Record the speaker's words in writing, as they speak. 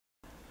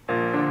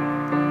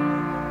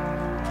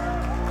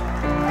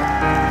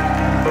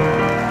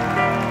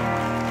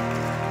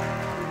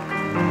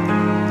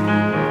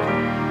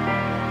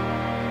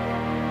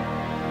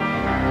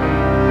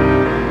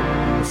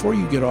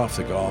you get off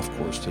the golf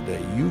course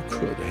today, you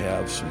could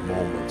have some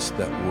moments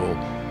that will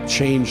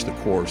change the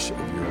course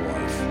of your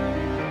life.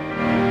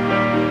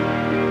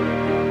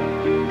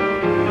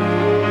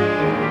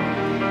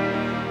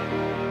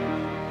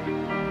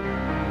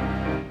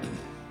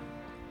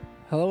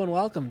 Hello and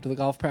welcome to the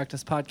Golf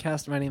Practice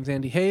Podcast. My name's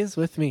Andy Hayes.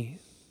 With me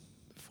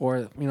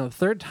for the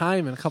third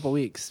time in a couple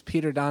weeks,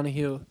 Peter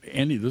Donahue.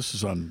 Andy, this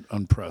is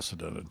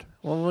unprecedented.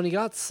 Well, when you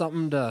got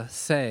something to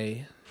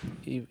say,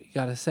 you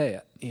got to say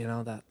it. You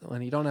know that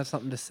when you don't have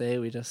something to say,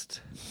 we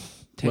just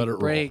take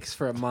breaks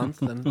for a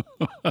month, and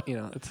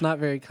it's not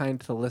very kind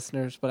to the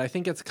listeners. But I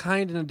think it's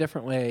kind in a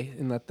different way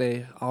in that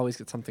they always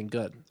get something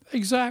good.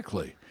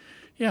 Exactly.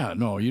 Yeah.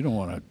 No, you don't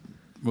want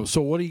to.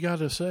 So, what do you got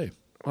to say?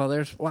 Well,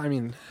 there's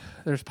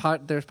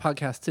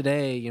podcasts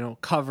today,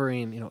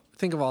 covering,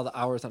 think of all the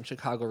hours on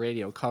Chicago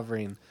radio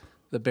covering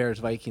the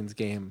Bears-Vikings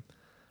game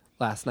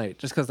last night,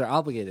 just because they're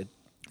obligated,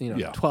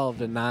 12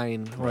 to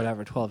 9 or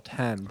whatever,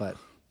 12-10.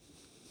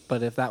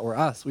 But if that were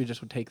us, we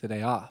just would take the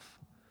day off.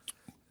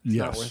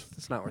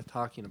 It's not worth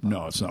talking about.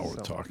 No, it's not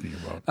worth talking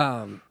about.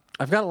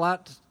 I've got a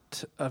lot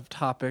of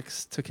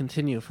topics to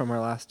continue from our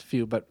last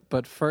few,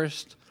 but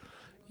first,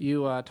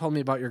 you told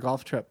me about your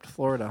golf trip to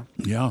Florida.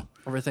 Yeah.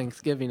 Over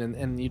Thanksgiving,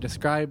 and you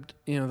described,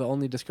 the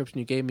only description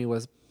you gave me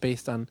was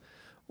based on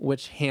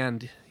which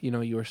hand,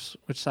 which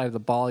side of the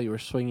ball you were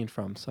swinging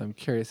from. So I'm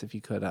curious if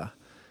you could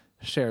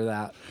share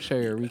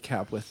your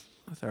recap with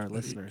our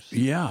listeners.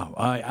 Yeah,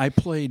 I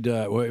played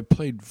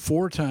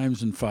 4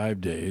 times in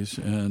 5 days,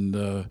 and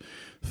the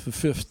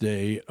fifth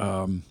day,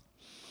 I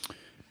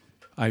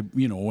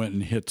went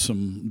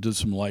and did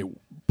some light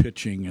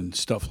pitching and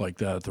stuff like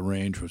that at the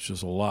range, which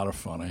was a lot of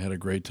fun. I had a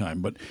great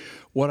time. But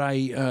what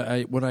I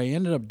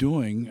ended up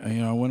doing,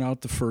 I went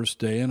out the first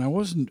day, and I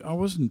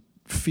wasn't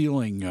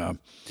feeling. I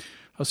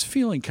was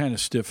feeling kind of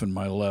stiff in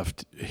my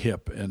left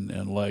hip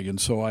and leg, and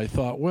so I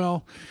thought,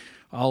 well,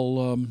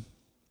 I'll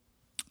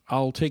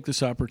take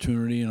this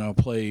opportunity and I'll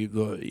play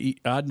the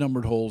odd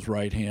numbered holes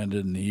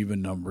right-handed and the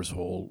even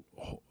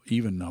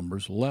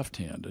numbers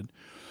left-handed.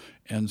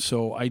 And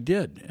so I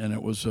did, and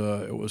it was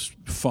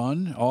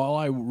fun.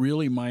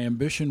 My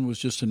ambition was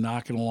just to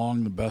knock it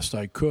along the best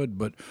I could,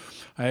 but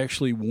I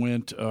actually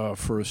went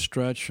for a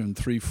stretch in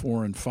 3,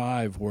 4, and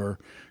 5 where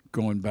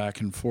going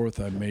back and forth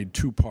I made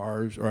 3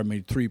 pars,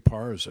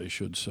 I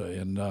should say,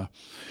 and I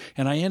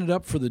ended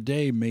up for the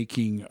day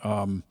making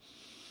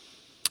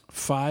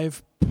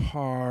 5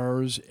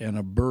 pars and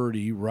a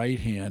birdie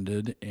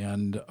right-handed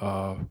and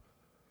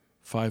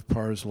 5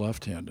 pars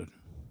left-handed.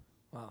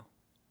 Wow.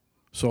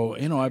 So,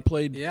 I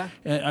played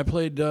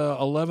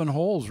 11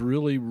 holes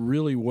really,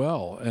 really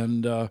well.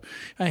 And I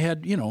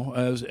had,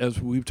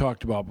 as we've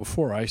talked about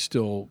before, I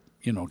still,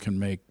 can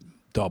make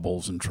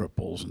doubles and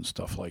triples and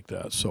stuff like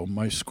that. So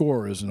my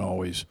score isn't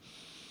always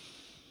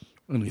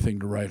anything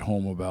to write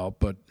home about.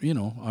 But,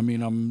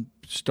 I'm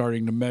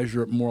starting to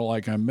measure it more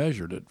like I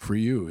measured it for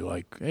you.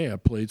 Like, hey, I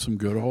played some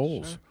good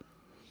holes. Sure.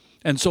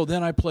 And so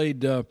then I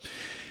played, the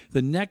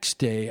next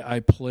day I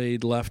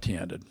played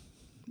left-handed.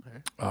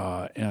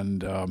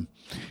 And I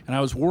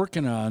was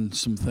working on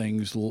some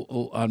things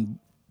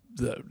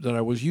that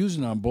I was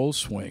using on both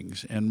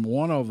swings, and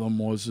one of them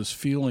was this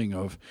feeling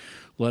of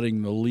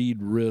letting the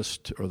lead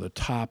wrist or the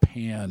top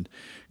hand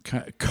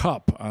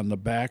cup on the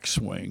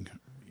backswing,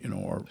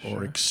 or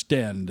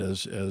extend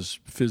as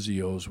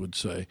physios would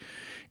say,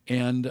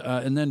 and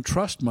then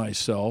trust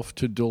myself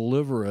to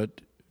deliver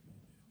it,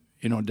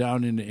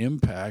 down into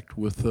impact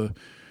with the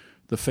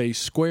face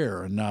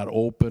square and not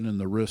open and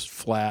the wrist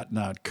flat,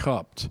 not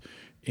cupped.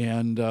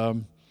 And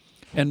part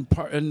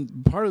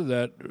of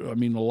that, a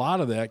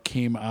lot of that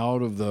came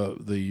out of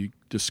the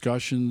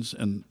discussions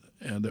and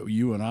that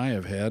you and I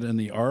have had, and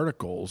the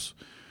articles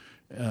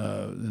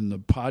in the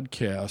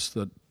podcast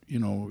that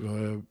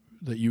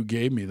that you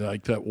gave me,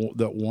 like that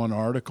one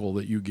article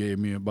that you gave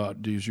me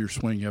about, does your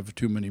swing have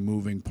too many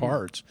moving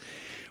parts?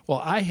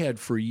 Well, I had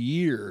for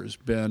years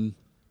been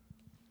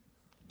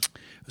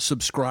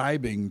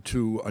subscribing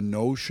to a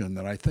notion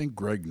that I think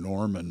Greg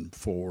Norman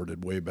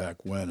forwarded way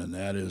back when, and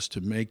that is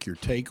to make your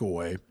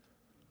takeaway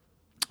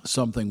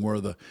something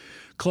where the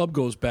club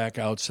goes back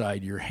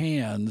outside your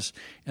hands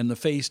and the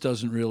face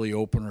doesn't really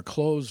open or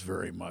close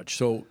very much.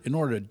 So in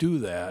order to do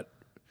that,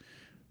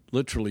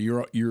 literally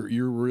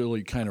you're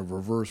really kind of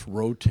reverse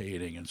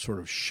rotating and sort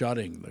of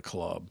shutting the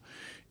club.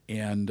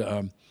 And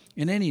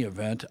in any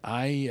event,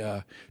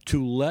 I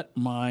to let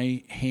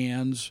my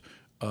hands,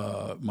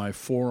 my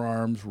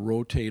forearms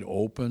rotate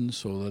open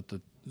so that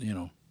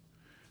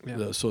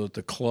so that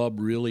the club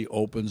really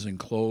opens and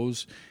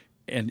closes,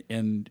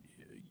 and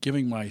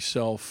giving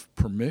myself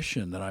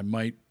permission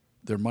that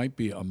there might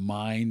be a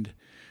mind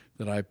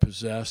that I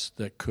possess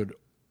that could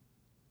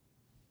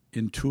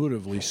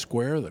intuitively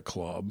square the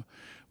club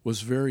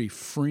was very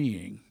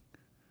freeing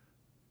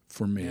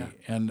for me. Yeah.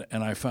 And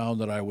I found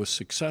that I was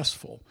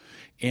successful.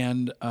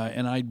 And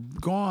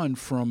I'd gone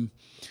from,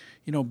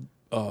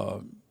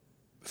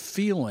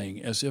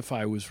 feeling as if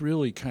I was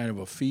really kind of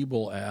a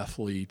feeble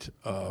athlete,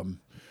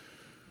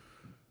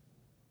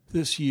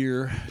 this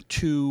year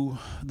to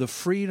the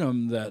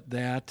freedom that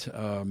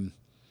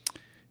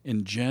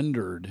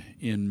engendered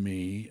in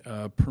me,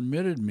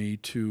 permitted me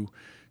to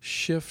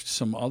shift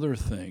some other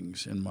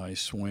things in my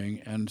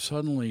swing, and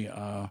suddenly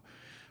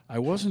I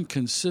wasn't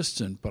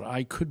consistent, but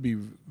I could be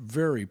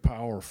very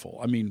powerful.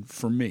 I mean,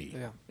 for me,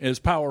 as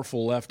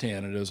powerful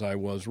left-handed as I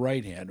was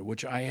right-handed,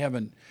 which I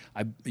haven't.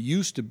 I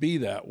used to be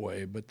that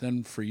way, but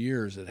then for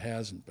years it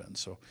hasn't been.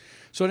 So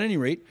at any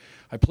rate,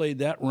 I played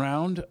that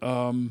round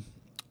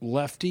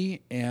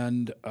lefty,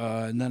 and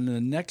then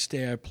the next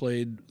day I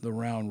played the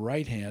round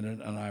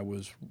right-handed, and I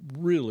was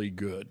really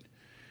good,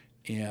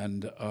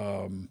 and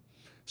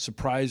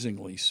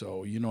surprisingly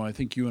so. You know, I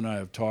think you and I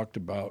have talked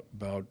about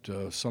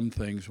some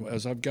things.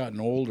 As I've gotten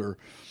older,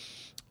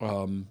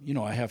 you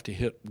know, I have to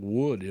hit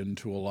wood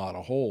into a lot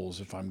of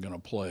holes if I'm going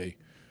to play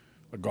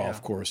a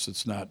golf course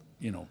that's not,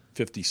 you know,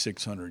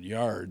 5,600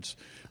 yards.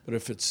 But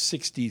if it's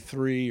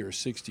 63 or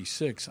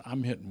 66,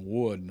 I'm hitting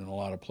wood in a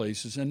lot of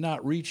places and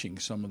not reaching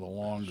some of the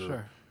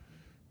longer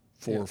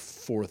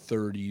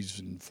 430s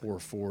and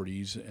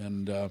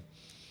 440s.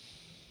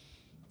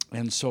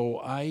 And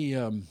so at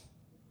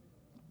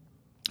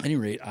any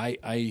rate,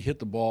 I hit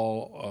the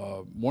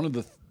ball. One of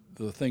the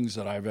things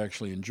that I've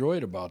actually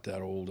enjoyed about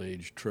that old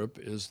age trip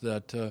is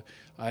that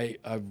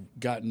I've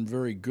gotten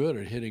very good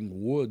at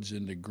hitting woods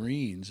into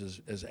greens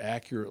as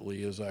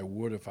accurately as I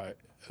would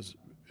as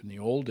in the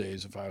old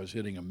days if I was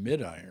hitting a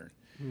mid-iron.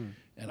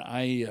 And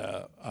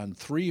I, on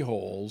 3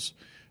 holes,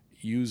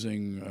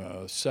 using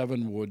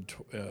 7 wood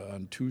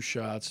on 2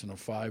 shots and a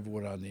 5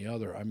 wood on the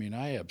other, I mean,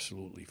 I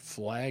absolutely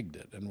flagged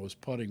it and was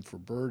putting for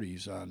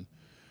birdies on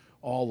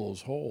all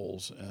those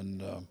holes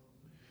and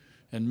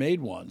made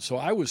one. So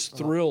I was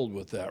thrilled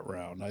with that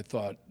round. I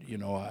thought, you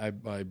know,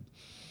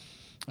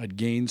 I'd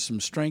gained some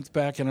strength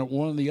back. And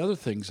one of the other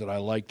things that I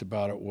liked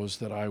about it was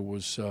that I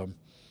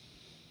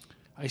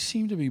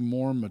seemed to be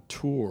more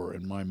mature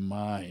in my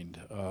mind.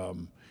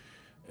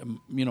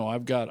 You know,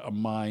 I've got a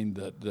mind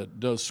that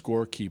does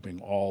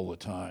scorekeeping all the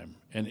time.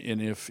 And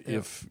if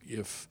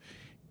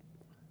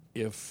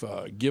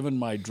given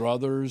my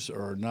druthers,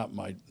 or not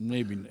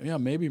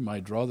maybe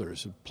my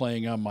druthers,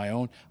 playing on my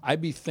own,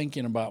 I'd be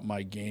thinking about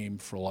my game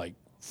for like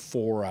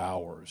 4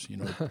 hours, you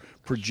know,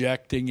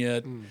 projecting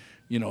it,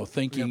 you know,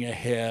 thinking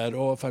ahead.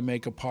 Oh, if I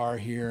make a par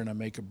here and I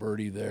make a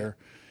birdie there.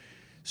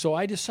 So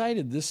I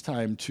decided this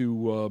time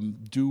to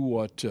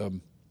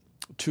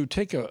to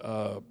take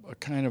a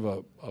kind of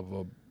a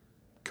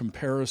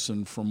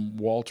comparison from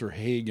Walter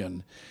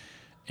Hagen.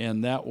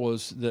 And that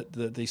was that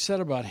they said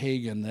about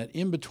Hagen that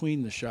in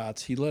between the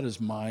shots, he let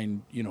his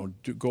mind, you know,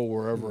 go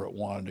wherever it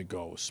wanted to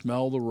go.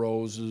 Smell the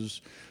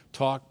roses,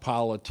 talk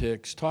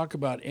politics, talk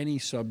about any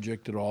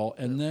subject at all,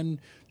 and then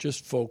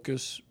just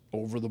focus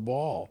over the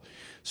ball.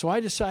 So I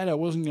decided I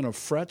wasn't going to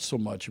fret so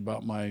much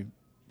about my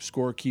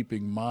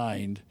scorekeeping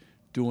mind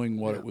doing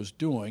what it was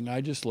doing.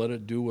 I just let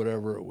it do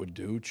whatever it would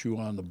do, chew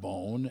on the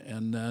bone,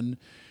 and then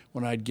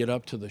when I'd get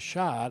up to the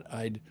shot,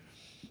 I'd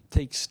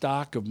take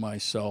stock of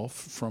myself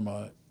from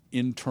a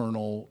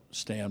internal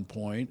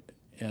standpoint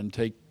and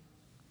take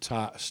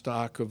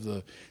stock of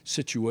the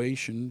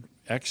situation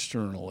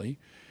externally,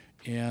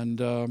 and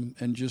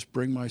just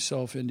bring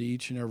myself into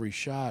each and every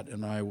shot.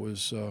 And I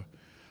was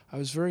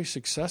very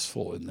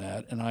successful in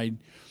that, and I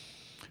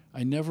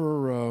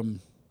never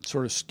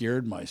sort of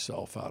scared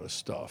myself out of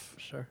stuff.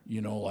 Sure.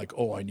 You know, like,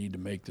 oh, I need to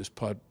make this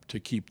putt to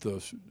keep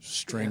the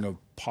string of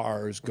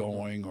pars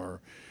going,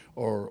 or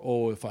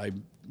oh, if I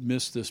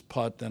miss this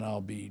putt, then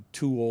I'll be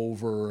 2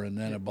 over, and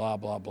then a blah,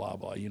 blah, blah,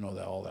 blah, you know,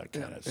 all that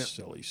kind of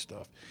silly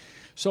stuff.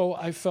 So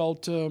I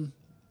felt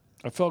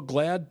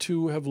glad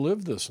to have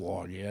lived this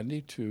long,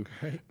 Andy, to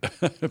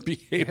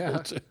be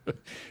able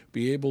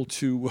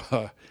to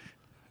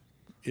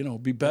you know,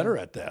 be better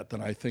at that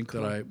than I think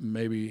that I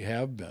maybe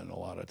have been a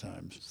lot of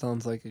times.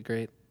 Sounds like a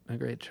great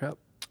trip.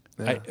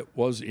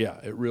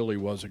 It really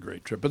was a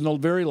great trip. In the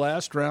very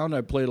last round,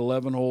 I played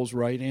 11 holes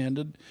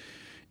right-handed,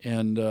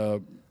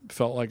 and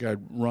felt like I'd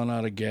run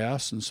out of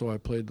gas, and so I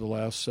played the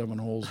last 7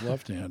 holes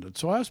left-handed.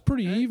 So I was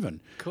pretty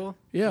even. Cool.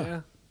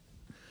 Yeah.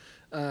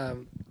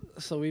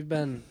 So we've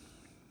been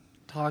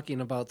talking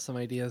about some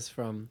ideas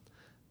from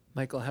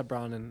Michael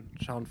Hebron and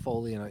Sean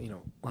Foley, and you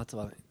know, lots of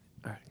other,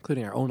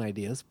 including our own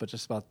ideas, but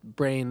just about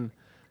brain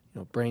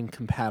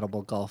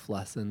compatible golf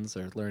lessons,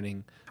 or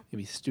learning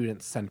maybe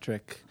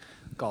student-centric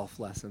golf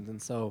lessons.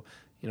 And so,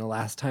 you know,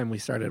 last time we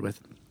started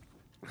with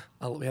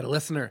we had a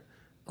listener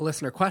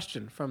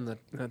question from the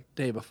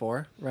day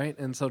before, right?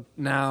 And so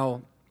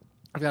now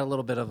I've got a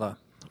little bit of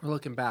we're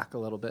looking back a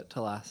little bit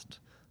to last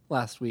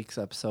week's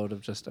episode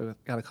of just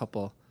got a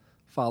couple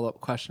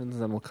follow-up questions,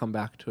 and then we'll come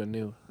back to a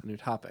new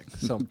topic.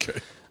 So okay.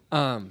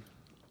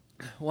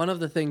 One of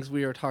the things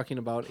we were talking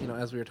about, you know,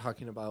 as we were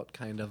talking about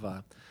kind of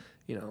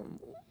you know,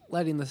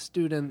 letting the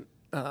student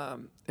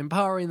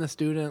empowering the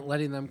student,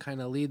 letting them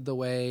kind of lead the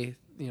way,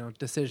 you know,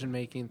 decision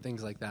making,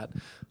 things like that.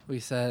 We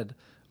said,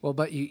 well,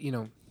 but you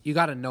know, you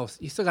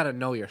still got to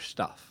know your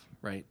stuff,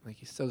 right?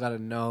 Like, you still got to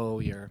know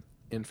your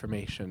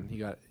information. You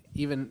got,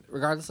 even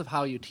regardless of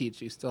how you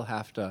teach, you still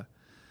have to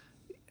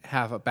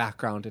have a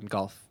background in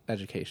golf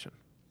education,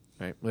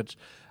 right? Which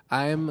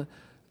I'm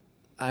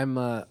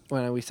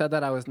when we said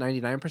that, I was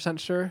 99%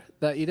 sure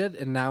that you did,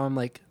 and now I'm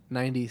like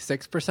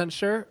 96%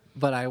 sure.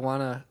 But I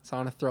wanna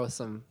throw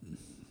some.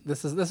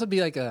 This would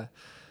be like a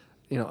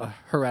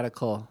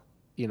heretical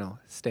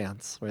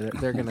stance where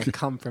they're gonna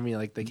come for me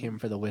like they came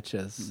for the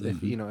witches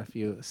if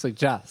you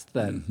suggest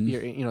that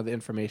the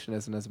information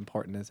isn't as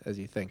important as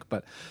you think.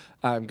 But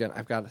I've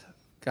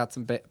got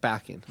some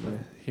backing. I'm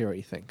gonna hear what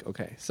you think.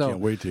 Okay, so can't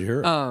wait to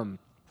hear it.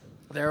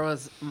 There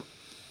was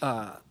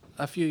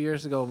a few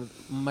years ago,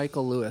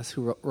 Michael Lewis,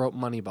 who wrote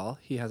Moneyball,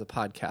 he has a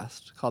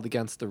podcast called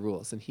Against the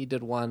Rules, and he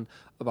did one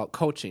about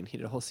coaching. He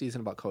did a whole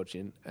season about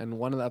coaching, and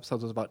one of the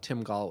episodes was about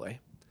Tim Galloway.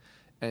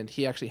 And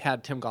he actually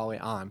had Tim Galloway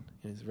on.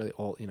 He's a really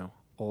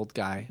old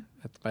guy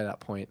by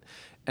that point.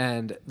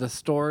 And the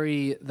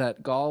story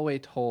that Galloway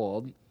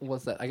told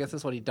was that, I guess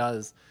that's what he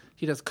does.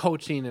 He does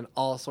coaching in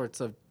all sorts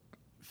of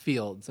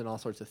fields and all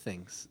sorts of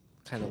things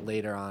kind of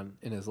later on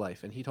in his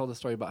life. And he told a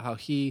story about how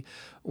he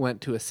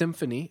went to a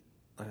symphony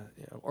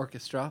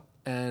orchestra,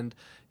 and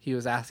he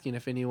was asking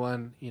if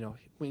anyone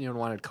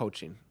wanted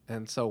coaching.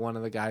 And so one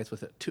of the guys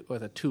with a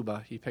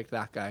tuba, he picked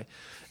that guy,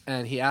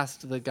 and he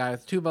asked the guy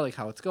with the tuba like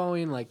how it's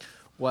going, like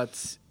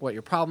what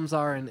your problems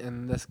are,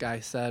 and this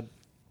guy said,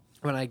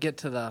 when I get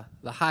to the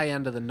high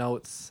end of the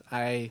notes,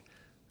 I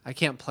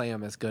can't play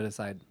them as good as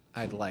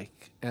I'd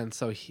like. And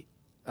so he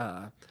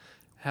Galloway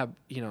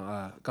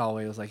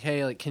was like,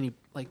 hey, like, can you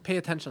like pay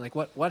attention, like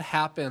what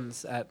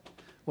happens at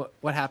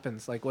what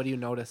happens? Like, what do you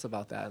notice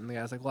about that? And the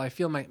guy's like, well, I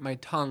feel my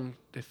tongue,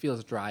 it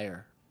feels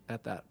drier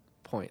at that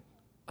point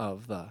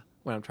of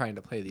when I'm trying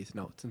to play these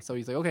notes. And so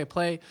he's like, okay,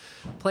 play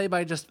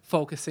by just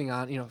focusing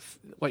on,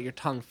 what your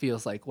tongue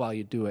feels like while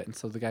you do it. And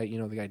so the guy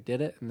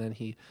did it, and then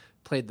he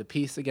played the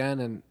piece again,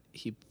 and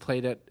he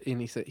played it,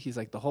 and he's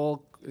like, the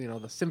whole,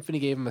 the symphony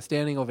gave him a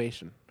standing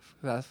ovation.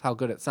 That's how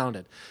good it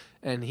sounded.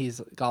 And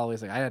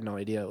Galloway's like, I had no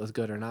idea it was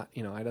good or not.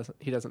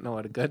 He doesn't know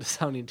what a good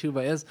sounding tuba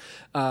is.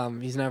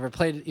 He's never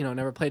played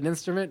an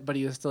instrument, but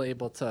he was still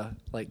able to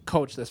like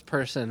coach this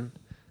person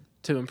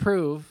to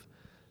improve,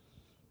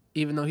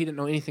 even though he didn't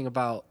know anything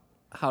about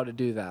how to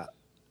do that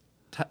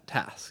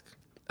task.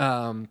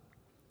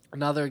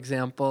 Another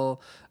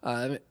example,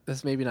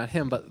 this maybe not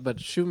him, but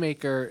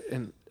Shoemaker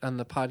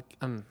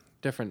on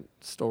different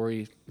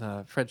story.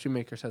 Fred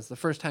Shoemaker says the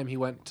first time he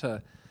went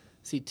to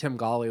see Tim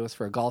Galloway was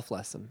for a golf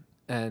lesson,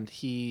 and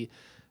the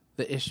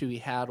issue he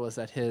had was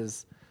that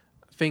his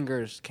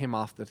fingers came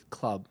off the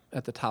club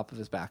at the top of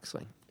his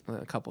backswing.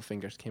 A couple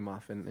fingers came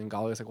off, and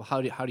Galloway was like, well,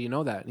 how do you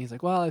know that? And he's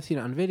like, well, I've seen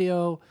it on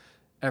video.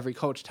 Every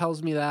coach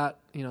tells me that,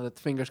 that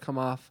the fingers come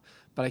off,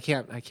 but I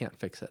can't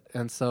fix it.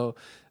 And so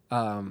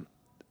what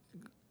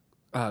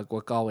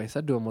Galloway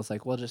said to him was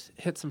like, well, just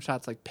hit some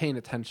shots like paying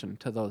attention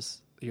to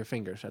your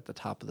fingers at the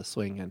top of the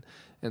swing.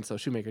 And so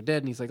Shoemaker did,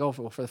 and he's like, oh,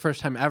 for the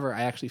first time ever,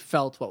 I actually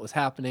felt what was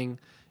happening,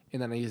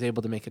 and then he was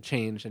able to make a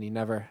change, and he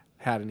never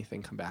had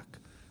anything come back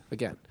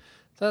again.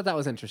 So that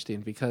was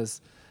interesting,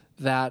 because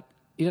that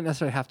you didn't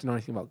necessarily have to know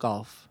anything about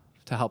golf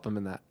to help him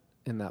in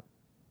that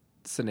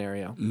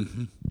scenario.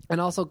 Mm-hmm.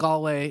 And also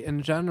Galloway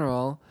in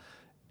general,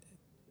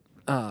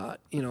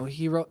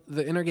 he wrote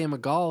the inner game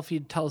of golf.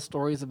 He'd tell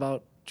stories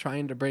about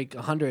trying to break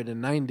 100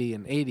 and 90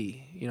 and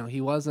 80.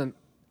 He wasn't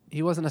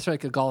necessarily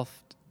like a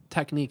golf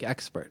technique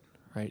expert,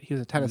 right? He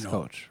was a tennis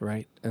coach,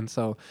 right? And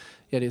so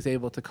yet he was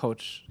able to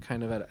coach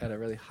kind of at a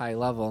really high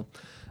level.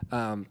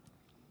 Then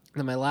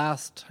my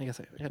last, I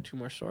guess I had two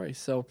more stories.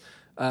 So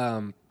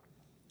I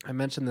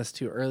mentioned this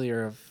to you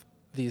earlier of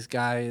these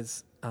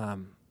guys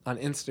on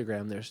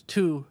Instagram. There's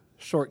two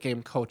short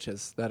game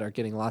coaches that are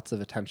getting lots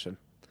of attention.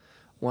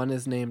 One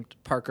is named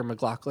Parker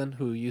McLaughlin,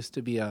 who used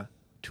to be a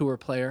tour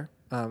player.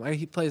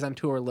 He plays on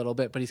tour a little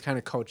bit, but he's kind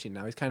of coaching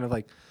now. He's kind of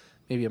like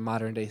maybe a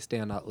modern day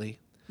Stan Utley,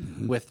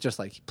 with just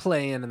like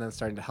playing and then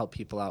starting to help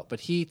people out.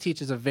 But he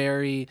teaches a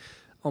very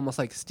almost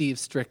like Steve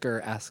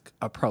Stricker-esque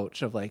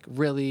approach of like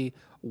really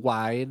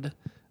wide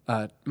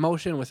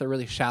motion with a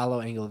really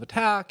shallow angle of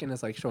attack, and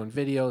is like showing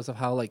videos of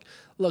how like,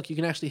 look, you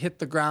can actually hit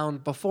the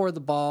ground before the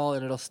ball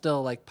and it'll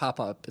still like pop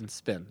up and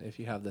spin if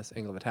you have this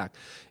angle of attack.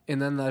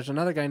 And then there's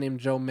another guy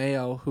named Joe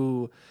Mayo,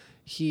 who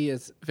he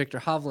is Victor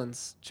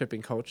Hovland's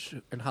chipping coach,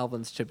 and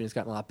Hovland's chipping has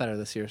gotten a lot better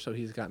this year, so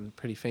he's gotten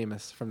pretty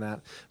famous from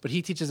that. But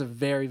he teaches a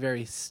very,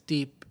 very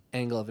steep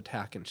angle of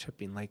attack in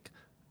chipping, like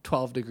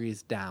 12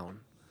 degrees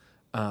down,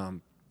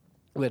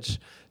 which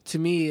to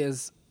me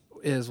is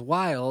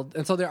wild.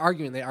 And so they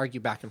argue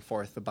back and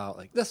forth about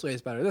like, this way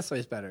is better, this way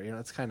is better.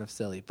 It's kind of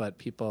silly, but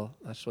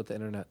that's what the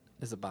internet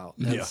is about.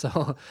 And yeah.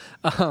 So,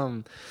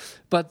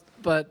 but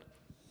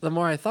the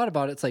more I thought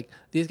about it, it's like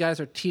these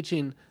guys are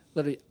teaching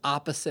literally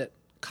opposite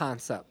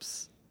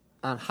concepts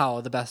on how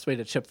the best way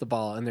to chip the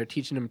ball, and they're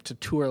teaching them to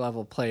tour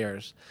level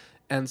players.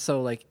 And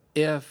so like,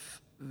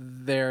 if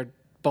they're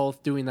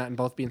both doing that and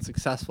both being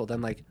successful,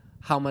 then like,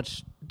 how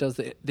much does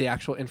the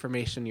actual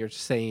information you're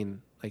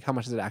saying, like how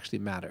much does it actually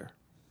matter?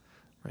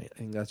 Right. I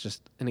think that's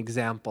just an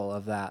example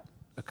of that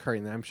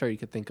occurring. And I'm sure you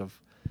could think of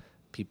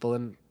people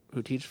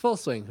who teach full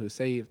swing who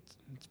say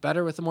it's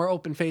better with a more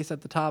open face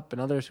at the top,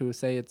 and others who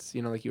say it's,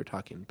 like you were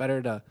talking,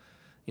 better to,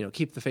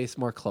 keep the face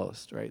more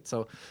closed, right?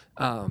 So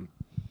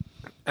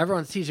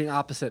everyone's teaching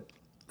opposite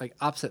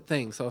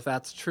things. So if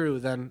that's true,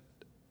 then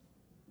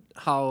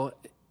how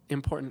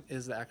important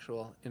is the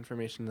actual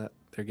information that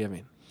they're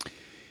giving?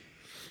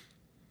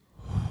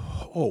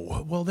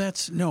 Oh, well,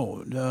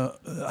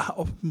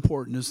 how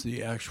important is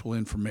the actual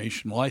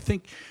information? Well, I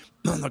think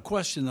the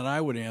question that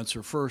I would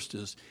answer first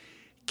is,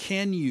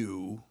 can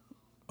you,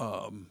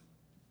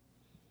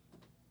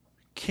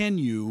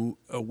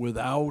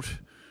 without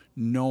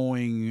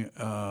knowing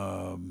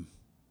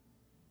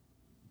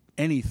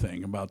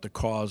anything about the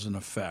cause and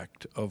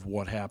effect of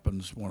what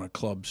happens when a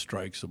club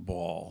strikes a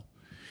ball,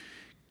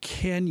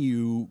 could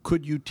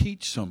you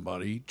teach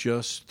somebody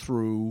just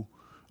through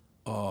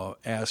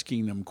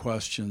asking them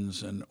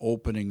questions and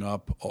opening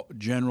up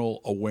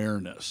general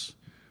awareness,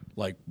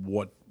 like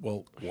what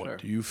Sure.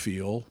 do you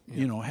feel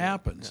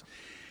happens,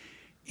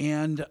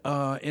 and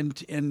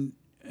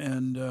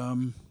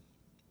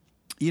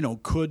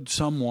could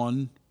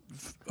someone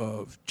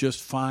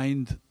just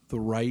find the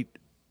right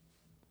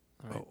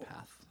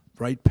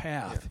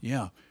path,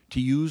 to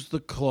use the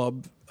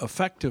club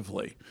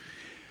effectively?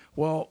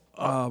 Well,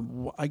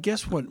 I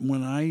guess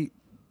when I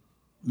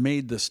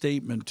made the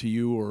statement to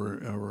you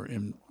or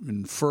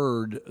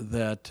inferred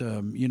that,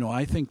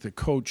 I think the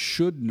coach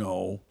should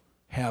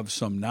have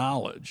some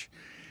knowledge.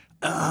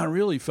 I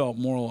really felt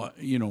more,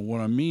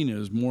 what I mean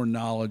is more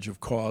knowledge of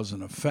cause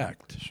and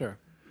effect. Sure.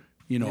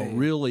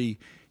 Really,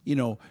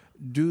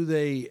 do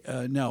they,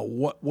 now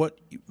what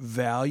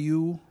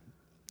value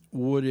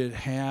would it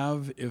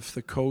have if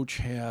the coach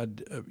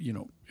had,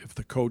 if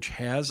the coach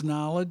has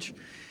knowledge?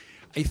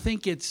 I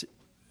think it's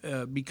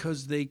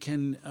because they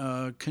can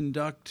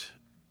conduct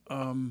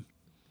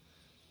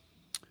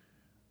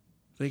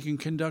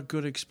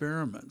good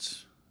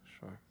experiments.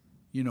 Sure.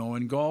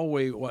 In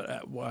Galway,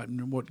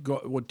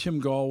 what Tim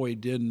Galway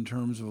did in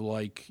terms of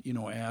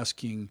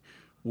asking,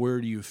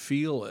 where do you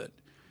feel it?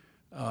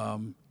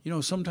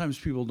 Sometimes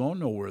people don't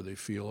know where they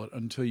feel it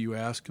until you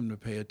ask them to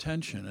pay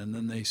attention, and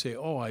then they say,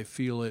 "Oh, I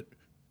feel it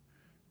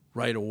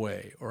right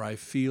away," or "I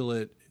feel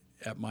it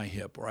at my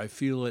hip," or "I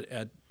feel it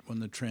when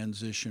the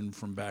transition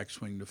from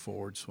backswing to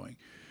forward swing."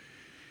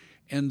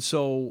 And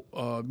so,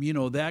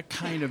 that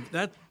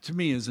to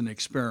me is an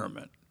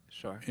experiment.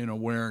 Sure. In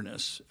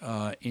awareness,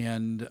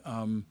 and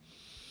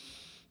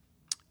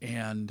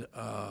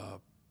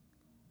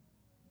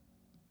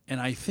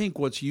I think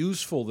what's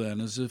useful then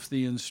is if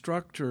the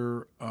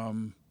instructor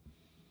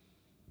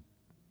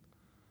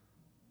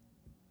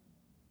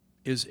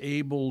is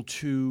able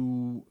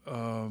to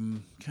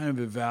kind of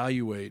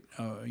evaluate,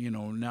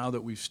 now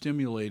that we've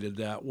stimulated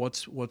that,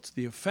 what's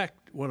the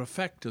effect? What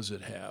effect does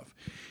it have?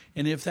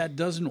 And if that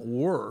doesn't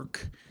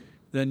work,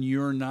 then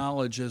your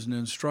knowledge as an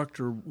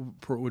instructor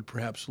would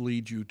perhaps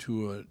lead you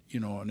to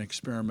an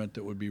experiment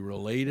that would be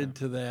related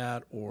to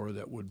that, or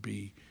that would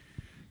be,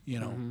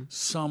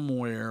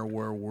 somewhere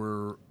where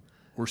we're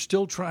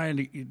still trying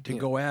to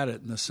go at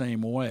it in the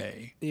same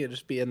way. You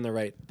just be in the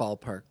right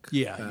ballpark.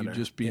 Yeah, you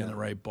just be in the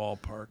right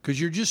ballpark,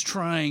 because you're just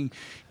trying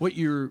what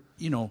you're,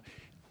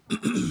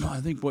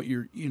 I think what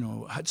you're,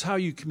 it's how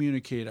you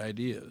communicate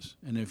ideas,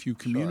 and if you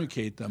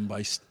communicate them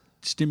by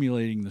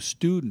stimulating the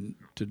student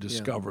to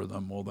discover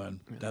them, well,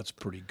 then that's a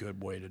pretty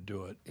good way to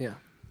do it. Yeah.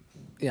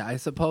 I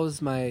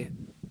suppose my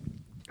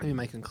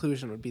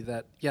conclusion would be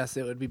that yes,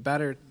 it would be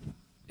better.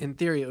 In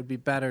theory, it would be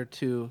better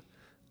to,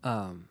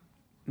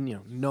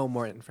 know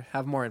more,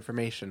 have more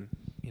information,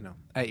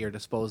 at your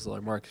disposal,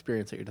 or more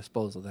experience at your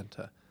disposal, than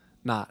to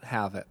not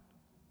have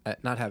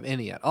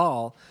any at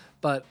all.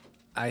 But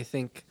I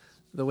think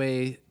the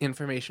way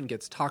information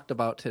gets talked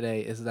about today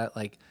is that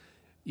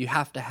you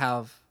have to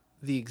have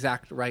the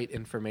exact right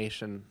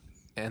information,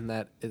 and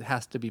that it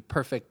has to be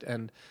perfect,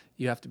 and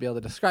you have to be able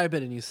to describe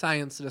it and use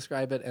science to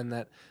describe it, and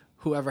that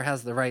whoever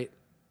has the right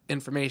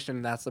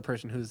information, that's the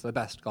person who's the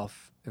best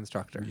golf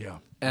instructor. Yeah.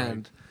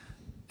 And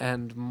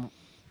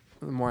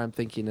the more I'm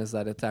thinking is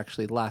that it's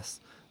actually less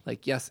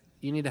yes,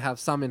 you need to have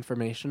some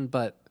information,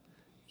 but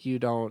you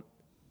don't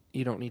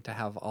need to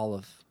have all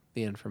of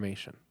the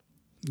information.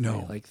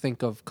 No. Right?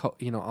 Think of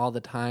all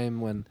the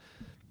time when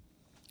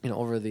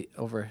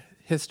over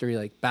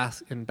history,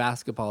 in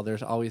basketball,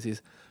 there's always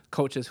these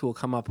coaches who will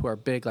come up who are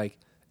big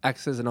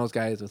X's and O's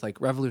guys with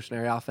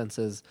revolutionary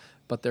offenses,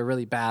 but they're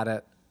really bad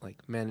at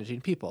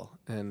managing people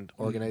and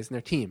organizing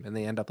their team, and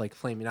they end up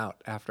flaming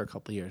out after a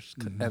couple of years.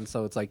 Mm-hmm. And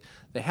so it's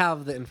they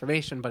have the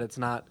information, but it's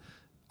not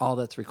all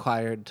that's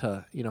required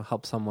to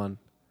help someone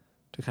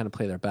to kind of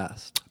play their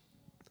best.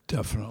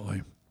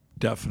 Definitely.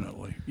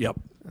 Yep.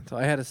 And so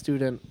I had a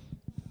student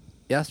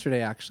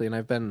yesterday actually,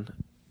 and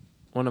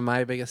one of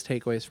my biggest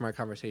takeaways from our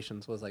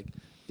conversations was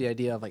the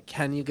idea of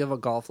can you give a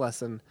golf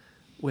lesson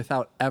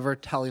without ever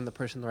telling the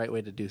person the right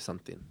way to do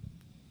something?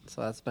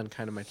 So that's been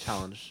kind of my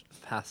challenge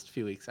the past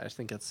few weeks. I just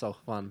think it's so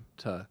fun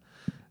to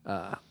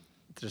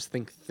just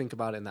think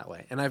about it in that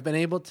way. And I've been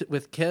able to,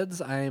 with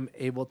kids, I'm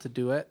able to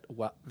do it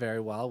very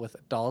well. With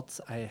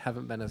adults, I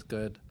haven't been as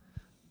good.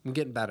 I'm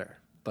getting better.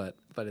 but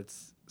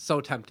it's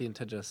so tempting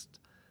to just,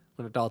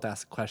 when an adult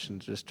asks a question,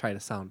 to just try to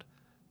sound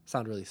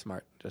really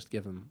smart. Just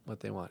give them what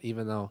they want,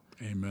 even though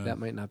that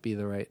might not be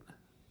the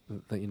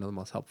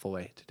most helpful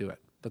way to do it.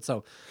 But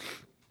so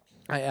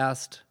I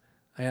asked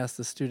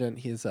the student,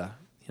 he's a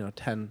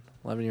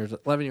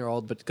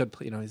 11-year-old, but good,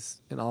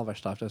 he's in all of our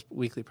stuff, does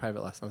weekly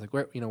private lessons. I was like,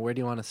 where do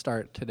you want to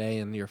start today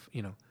in your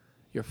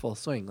full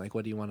swing? Like,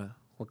 what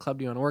club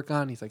do you want to work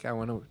on? He's like, I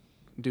want to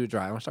do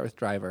drive. I want to start with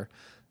driver.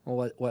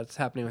 Well, what's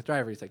happening with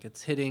driver? He's like,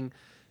 it's hitting,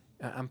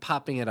 I'm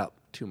popping it up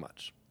too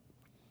much.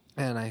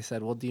 And I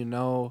said, well, do you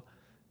know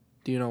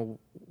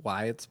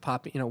why it's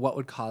popping? What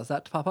would cause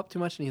that to pop up too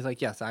much? And he's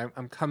like, yes,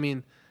 I'm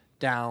coming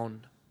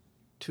down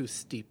too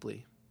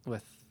steeply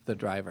with the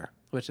driver,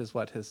 which is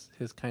what his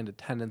kind of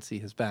tendency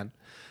has been.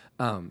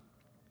 And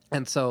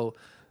so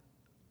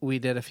we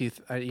did a few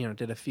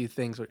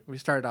things. We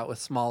started out with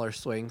smaller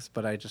swings,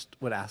 but I just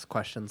would ask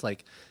questions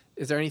like,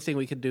 is there anything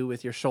we could do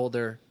with your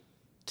shoulder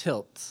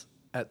tilts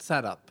at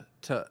setup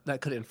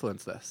that could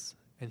influence this?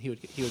 And he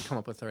would come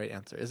up with the right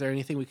answer. Is there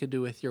anything we could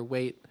do with your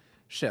weight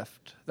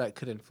shift that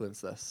could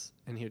influence this?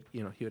 And he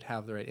would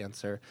have the right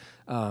answer.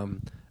 I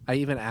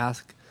even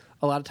ask,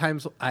 a lot of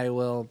times I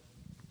will,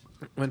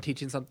 when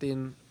teaching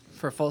something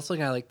for full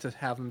swing, I like to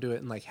have them do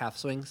it in like half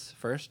swings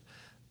first.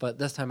 But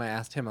this time I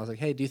asked him, I was like,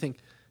 hey, do you think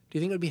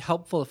it would be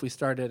helpful if we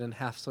started in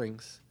half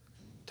swings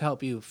to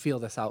help you feel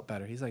this out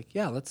better? He's like,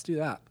 yeah, let's do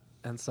that.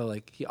 And so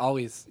like he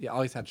always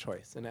had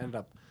choice, and ended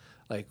up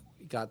like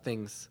got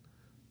things,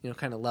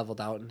 kind of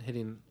leveled out and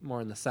hitting more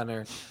in the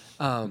center.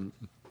 And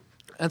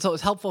so it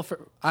was helpful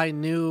I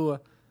knew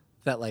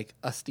that like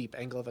a steep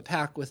angle of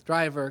attack with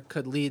driver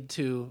could lead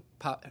to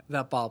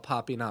that ball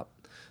popping up.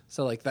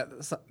 So like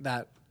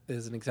that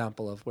is an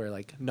example of where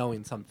like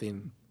knowing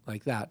something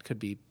like that could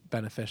be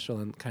beneficial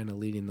and kind of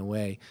leading the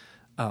way.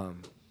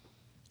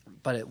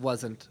 But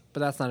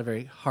that's not a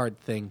very hard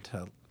thing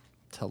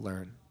to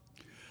learn.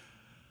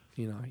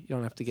 You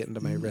don't have to get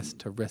into my wrist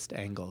to wrist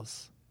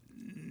angles.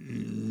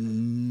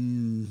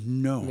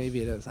 No.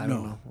 Maybe it is. I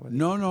don't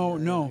know.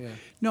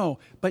 No.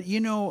 But,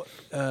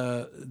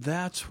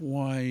 that's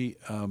why,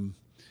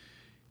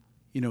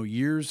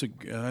 years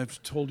ago,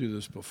 I've told you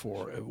this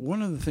before.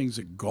 One of the things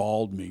that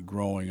galled me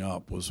growing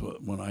up was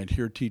when I'd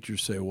hear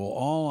teachers say, well,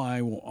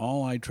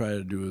 all I try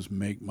to do is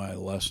make my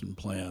lesson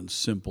plan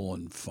simple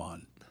and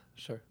fun.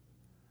 Sure.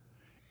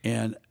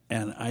 And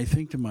I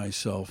think to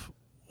myself,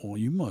 well,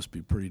 you must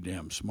be pretty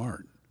damn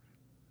smart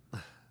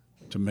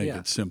to make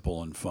it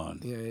simple and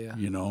fun. Yeah.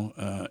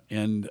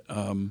 And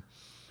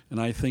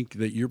I think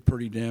that you're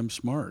pretty damn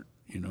smart,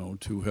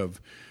 to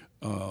have,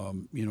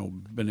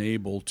 been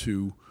able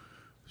to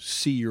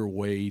see your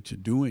way to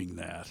doing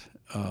that,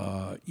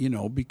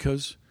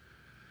 because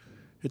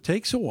it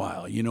takes a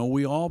while.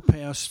 We all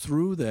pass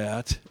through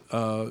that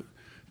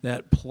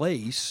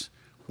place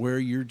where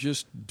you're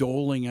just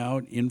doling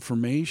out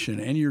information,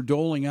 and you're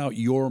doling out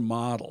your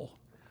model.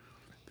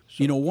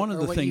 Sure. One of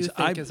the things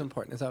I think is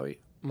important. Is that what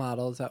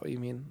model? Is that what you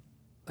mean?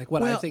 Like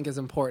what I think is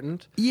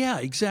important? Yeah,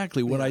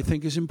 exactly. What I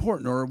think is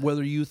important, or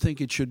whether you think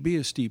it should be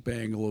a steep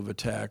angle of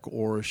attack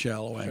or a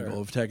shallow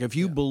angle of attack. If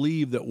you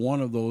believe that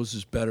one of those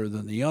is better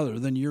than the other,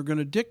 then you're going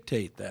to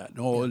dictate that.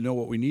 No,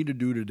 what we need to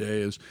do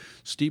today is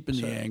steepen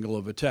the angle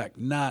of attack,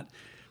 not,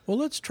 well,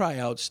 let's try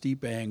out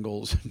steep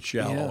angles and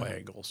shallow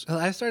angles. Well,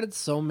 I started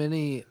so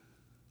many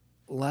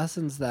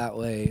lessons that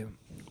way,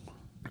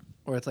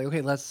 where it's like,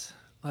 okay, let's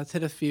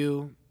hit a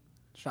few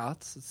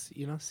shots. Let's,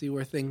 see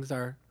where things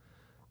are,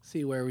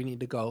 see where we need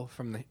to go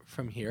from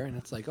here. And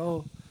it's like,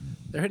 oh,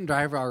 they're hitting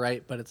driver all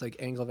right, but it's like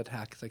angle of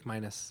attack is like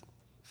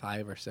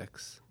 -5 or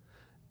 6,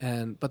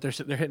 but they're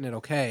hitting it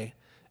okay.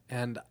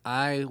 And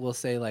I will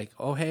say like,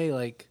 oh hey,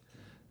 like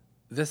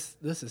this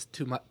is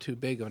too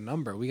big of a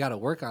number. We got to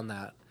work on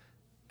that.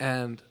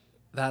 And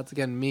that's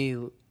again me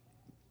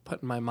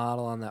putting my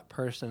model on that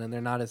person, and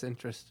they're not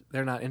interested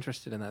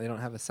in that. They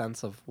don't have a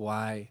sense of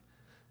why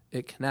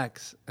it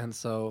connects. And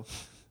so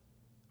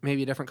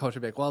maybe a different coach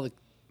would be like, well, the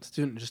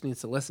student just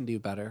needs to listen to you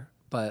better,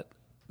 but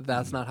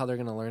that's not how they're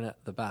going to learn it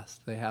the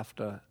best. They have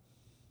to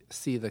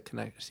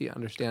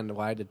understand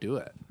why to do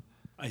it.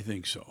 I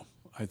think so.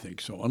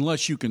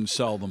 Unless you can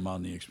sell them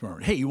on the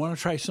experiment. Hey, you want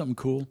to try something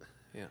cool?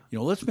 Yeah.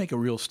 Let's make a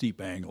real steep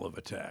angle of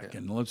attack,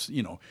 and let's,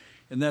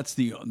 and that's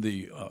the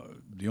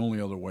only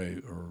other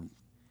way, or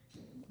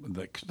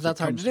but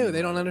that's hard to do.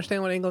 They don't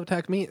understand what angle of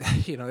attack means.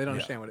 They don't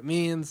understand what it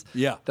means.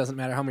 Yeah. It doesn't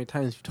matter how many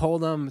times you've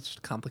told them. It's just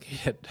a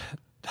complicated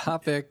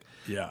topic.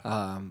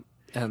 Yeah.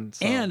 And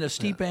a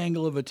steep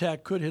angle of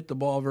attack could hit the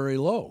ball very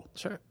low.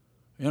 Sure.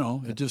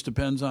 It just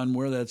depends on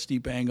where that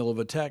steep angle of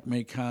attack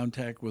make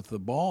contact with the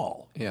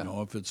ball.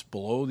 Yeah. If it's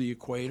below the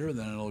equator,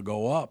 then it'll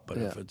go up. But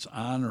if it's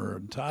on or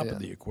on top of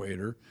the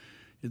equator,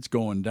 it's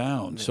going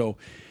down. Yeah.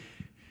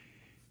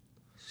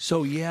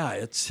 So yeah,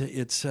 it's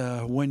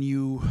when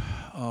you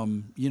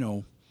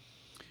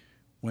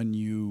when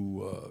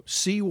you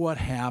see what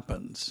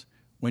happens,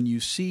 when you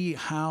see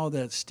how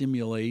that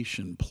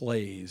stimulation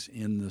plays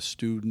in the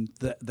student,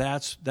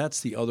 that's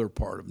the other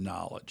part of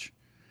knowledge.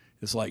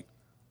 It's like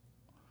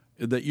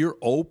that you're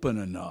open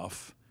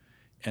enough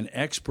and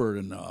expert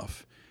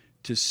enough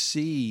to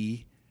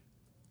see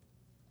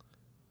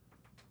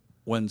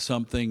when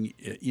something,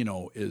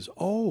 is,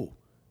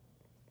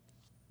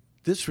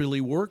 this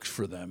really works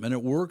for them, and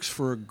it works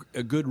for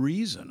a good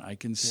reason. I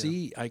can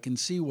see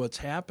what's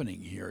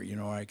happening here.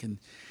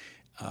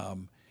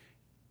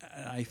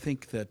 I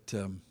think that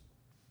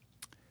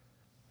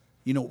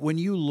when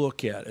you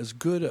look at as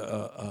good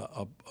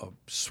a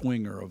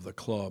swinger of the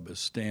club as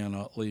Stan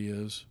Utley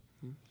is,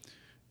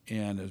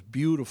 and as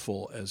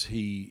beautiful as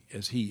he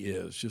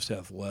is, just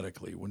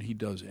athletically, when he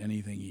does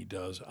anything he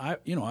does,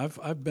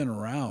 I've been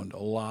around a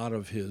lot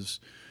of his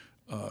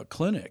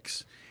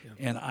clinics,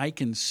 and I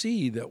can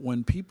see that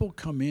when people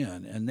come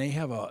in and they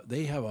have a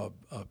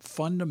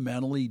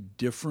fundamentally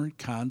different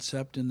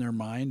concept in their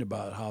mind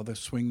about how to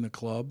swing the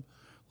club,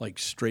 like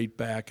straight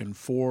back and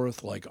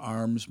forth, like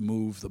arms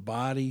move the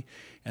body,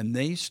 and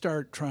they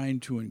start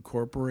trying to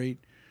incorporate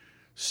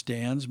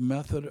Stan's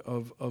method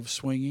of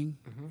swinging,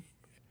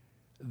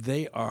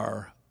 they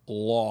are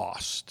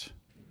lost.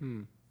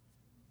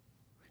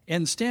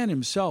 And Stan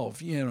himself,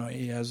 he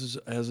has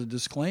a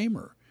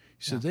disclaimer.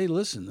 He said, hey,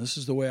 listen, this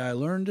is the way I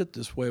learned it.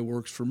 This way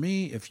works for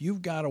me. If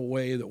you've got a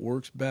way that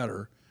works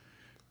better,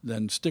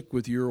 then stick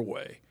with your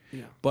way.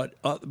 Yeah. But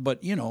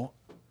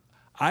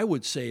I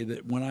would say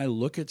that when I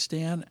look at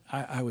Stan,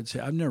 I would say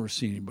I've never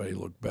seen anybody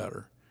look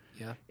better.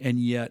 Yeah. And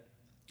yet,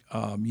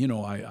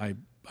 I've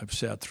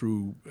sat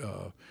through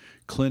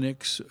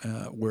clinics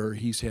where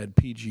he's had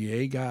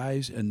PGA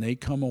guys, and they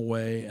come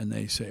away and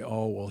they say,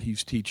 "Oh, well,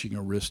 he's teaching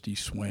a wristy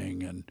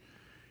swing, and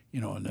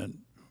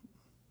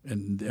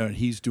and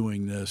he's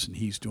doing this and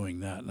he's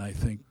doing that." And I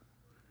think,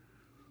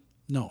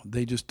 no,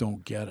 they just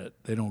don't get it.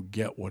 They don't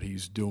get what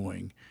he's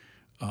doing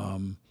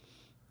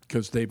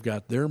because they've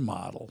got their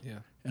model. Yeah.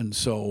 And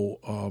so,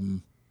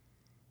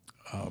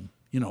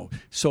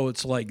 so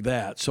it's like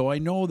that. So I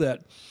know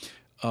that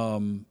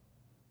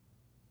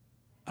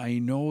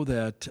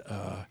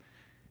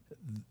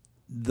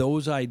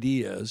those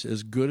ideas,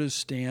 as good as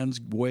Stan's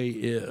way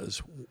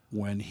is,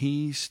 when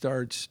he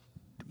starts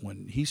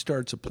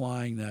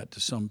applying that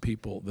to some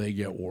people, they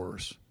get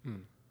worse.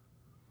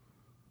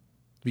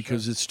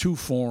 Because it's too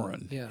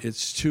foreign. Yeah.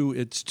 It's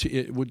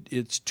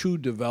too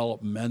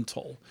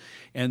developmental,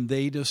 and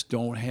they just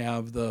don't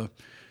have the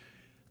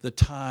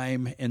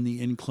time and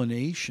the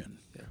inclination.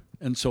 Yeah.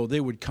 And so they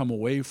would come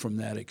away from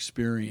that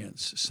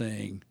experience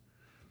saying,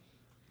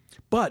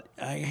 but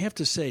I have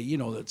to say,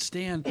 that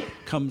Stan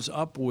comes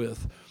up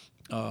with,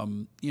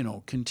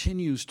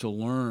 continues to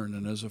learn,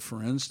 and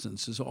for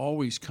instance, is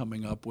always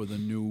coming up with a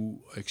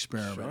new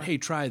experiment. Sure. Hey,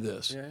 try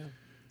this.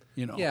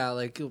 Yeah. Yeah,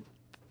 like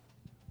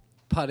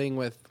putting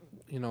with,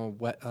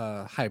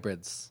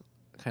 hybrids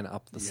kind of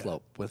up the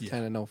slope with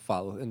kind of no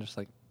follow, and just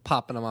like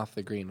popping them off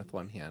the green with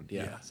one hand.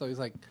 Yeah. So he's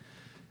like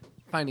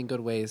finding good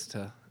ways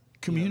to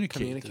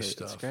communicate this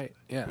stuff. It's great.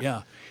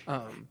 Yeah.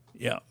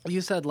 Yeah. You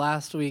said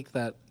last week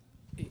that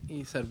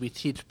you said we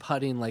teach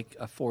putting like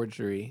a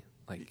forgery,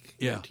 like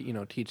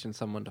teaching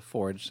someone to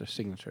forge their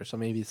signature. So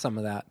maybe some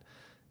of that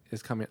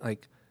is coming,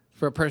 like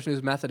for a person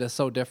whose method is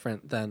so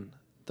different than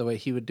the way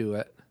he would do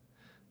it.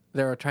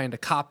 They're trying to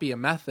copy a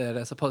method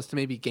as opposed to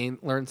maybe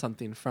learn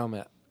something from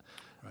it.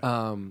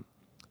 Right.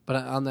 But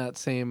on that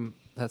same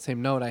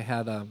note, I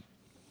had a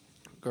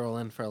girl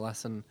in for a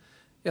lesson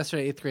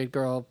yesterday, 8th grade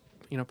girl,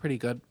 pretty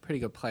good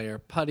player.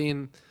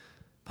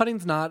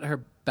 Putting's not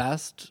her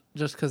best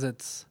just because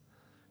it's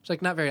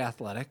like not very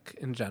athletic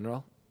in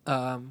general.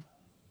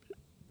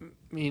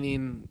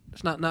 Meaning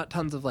it's not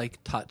tons of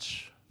like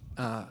touch,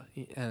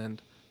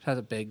 and she has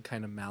a big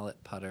kind of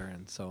mallet putter,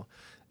 and so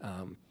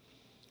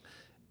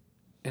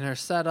in her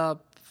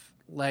setup,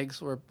 legs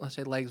were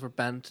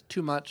bent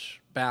too much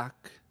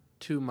back,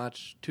 too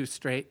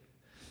straight,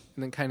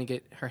 and then kind of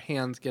her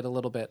hands get a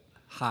little bit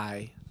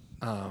high,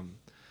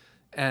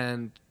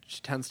 and she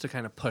tends to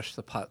kind of push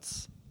the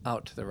putts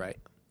out to the right.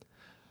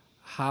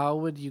 How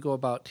would you go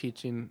about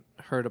teaching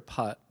her to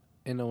putt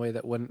in a way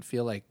that wouldn't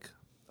feel like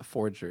a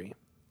forgery?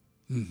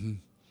 Mm-hmm.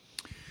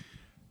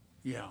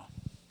 Yeah.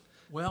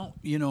 Well,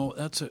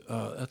 that's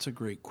a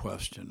great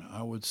question.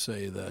 I would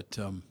say that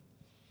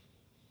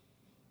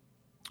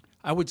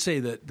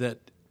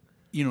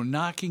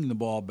knocking the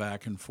ball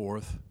back and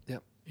forth.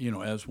 Yep.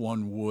 As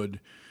one would.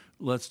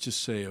 Let's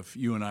just say if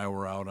you and I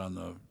were out on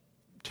the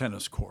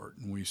tennis court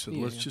and we said,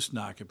 let's just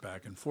knock it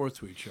back and forth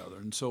to each other,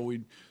 and so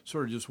we'd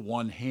sort of just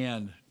one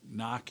hand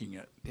knocking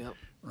it. Yep.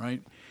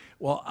 Right.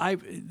 Well,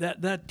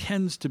 that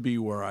tends to be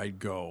where I'd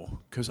go,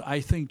 because I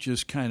think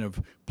just kind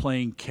of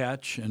playing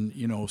catch and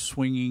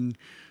swinging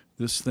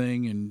this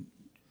thing and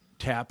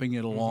tapping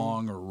it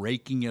along or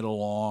raking it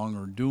along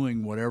or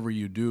doing whatever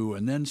you do,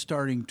 and then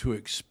starting to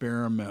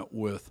experiment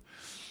with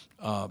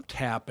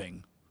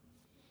tapping.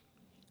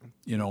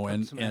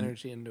 Put some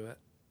energy into it.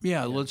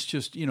 Yeah, let's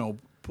just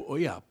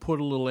put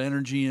a little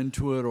energy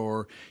into it,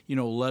 or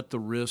let the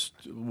wrist,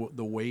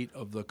 the weight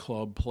of the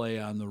club play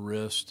on the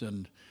wrist,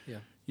 and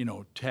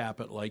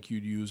tap it like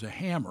you'd use a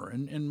hammer,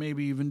 and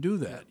maybe even do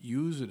that.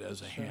 Use it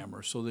as a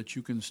hammer so that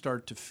you can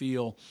start to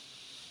feel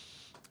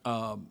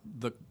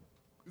the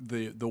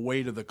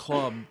weight of the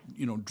club,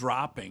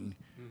 dropping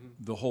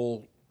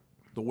the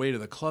weight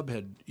of the club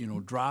head,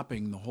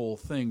 dropping the whole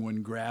thing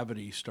when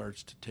gravity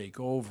starts to take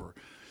over.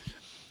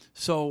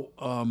 So,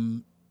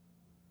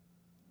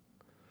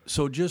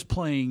 so just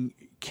playing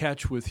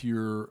catch with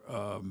your,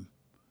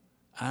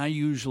 I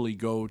usually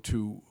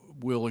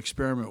we'll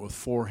experiment with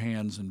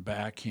forehands and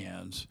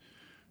backhands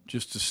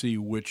just to see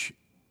which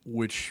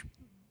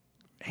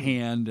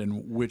hand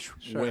and which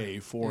way,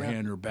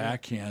 forehand or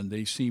backhand,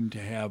 they seem to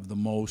have the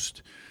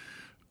most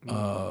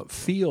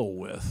feel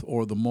with,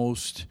 or the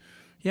most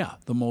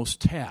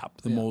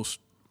tap, the most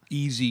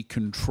easy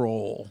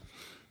control.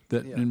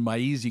 And by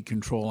easy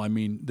control, I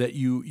mean that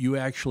you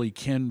actually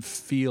can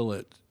feel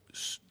it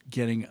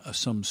getting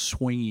some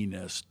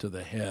swinginess to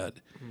the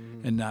head,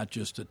 and not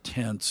just a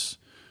tense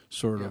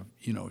sort of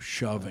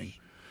shoving.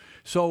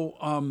 So,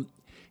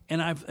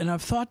 and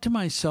I've thought to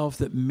myself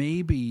that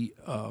maybe.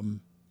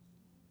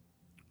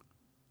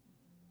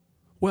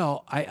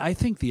 Well, I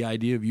think the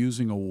idea of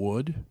using a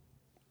wood,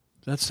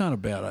 that's not a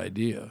bad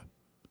idea,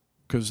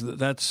 because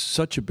that's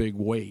such a big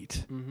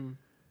weight. Mm-hmm.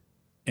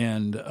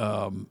 And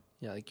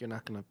like you're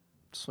not going to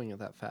swing it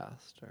that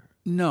fast.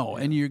 No,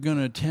 and you're going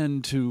to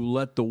tend to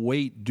let the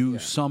weight do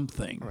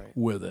something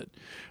with it.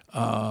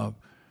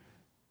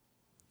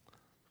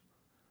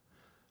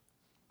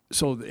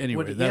 So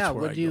anyway, that's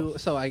where I go.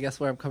 So I guess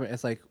where I'm coming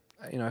is like,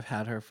 I've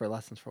had her for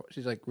lessons.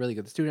 She's like really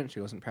good student. She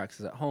goes and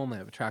practices at home. I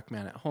have a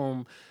TrackMan at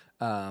home.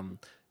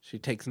 She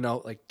takes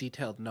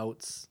detailed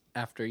notes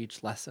after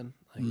each lesson,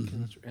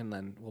 and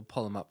then we'll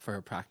pull them up for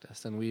her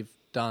practice. And we've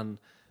done,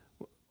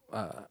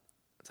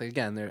 it's like,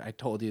 again, I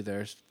told you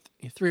there's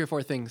 3 or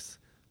 4 things,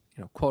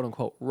 quote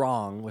unquote,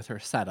 wrong with her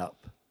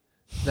setup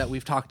that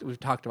we've talked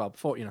about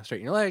before.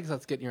 Straighten your legs.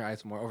 Let's get your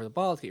eyes more over the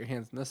ball. Let's get your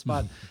hands in this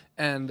spot,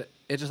 and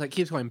it just like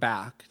keeps going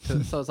back.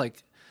 So it's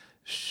like,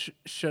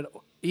 should,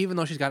 even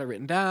though she's got it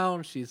written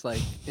down, she's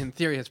like in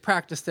theory has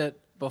practiced it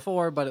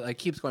before, but it like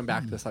keeps going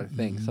back to this other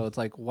thing. So it's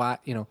like, why,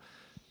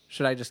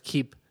 should I just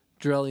keep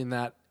drilling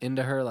that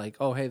into her? Like,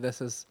 oh, hey,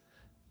 this is,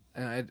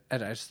 and I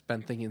just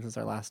been thinking since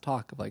our last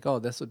talk of like, oh,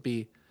 this would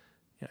be,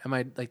 am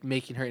I like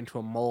making her into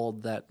a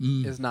mold that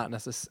is not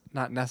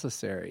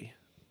necessary?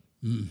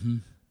 Mm-hmm.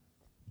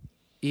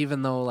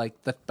 Even though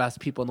like the best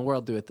people in the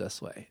world do it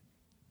this way.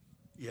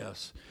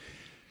 Yes.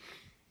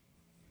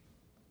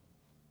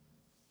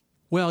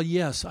 Well,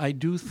 yes, I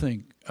do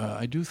think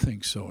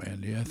so,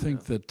 Andy. I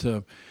think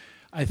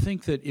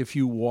that if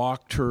you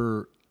walked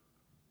her,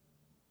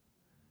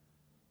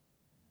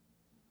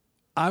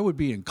 I would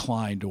be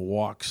inclined to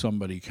walk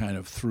somebody kind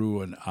of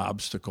through an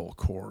obstacle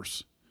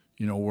course,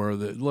 where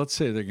let's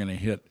say you're going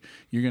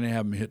to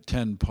have them hit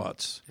 10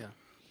 putts. Yeah.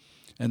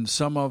 And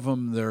some of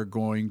them they're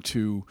going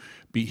to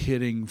be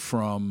hitting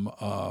from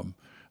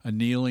a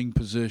kneeling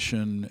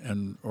position,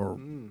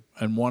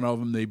 and one of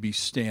them they'd be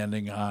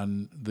standing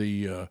on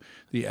the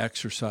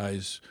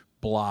exercise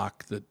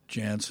block that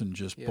Jansen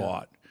just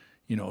bought,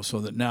 so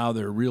that now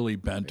they're really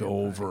bent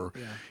over,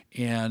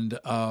 and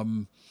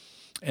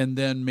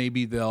then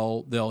maybe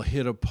they'll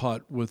hit a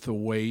putt with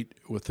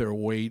their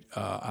weight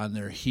on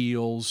their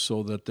heels,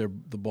 so that the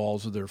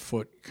balls of their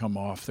foot come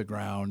off the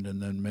ground,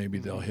 and then maybe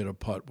they'll hit a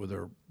putt with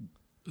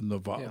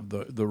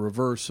the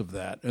reverse of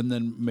that, and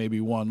then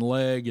maybe one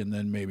leg, and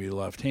then maybe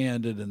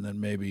left-handed, and then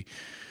maybe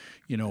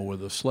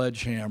with a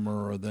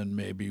sledgehammer, or then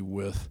maybe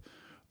with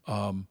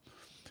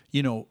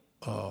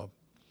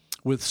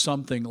with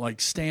something like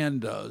Stan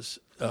does.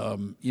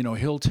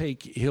 He'll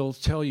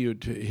tell you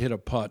to hit a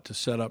putt, to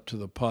set up to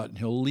the putt, and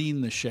he'll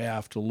lean the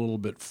shaft a little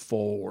bit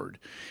forward,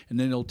 and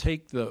then he'll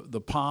take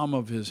the palm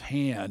of his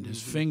hand,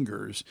 his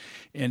fingers,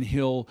 and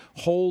he'll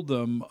hold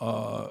them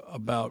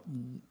about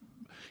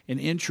an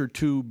inch or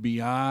two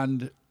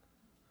beyond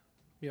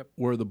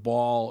where the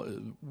ball,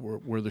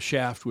 where the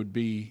shaft would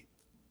be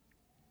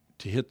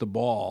to hit the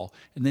ball,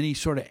 and then he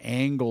sort of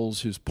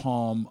angles his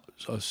palm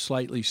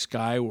slightly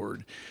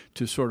skyward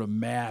to sort of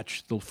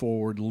match the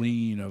forward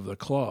lean of the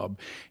club,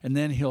 and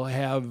then he'll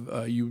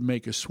have you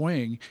make a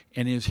swing,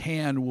 and his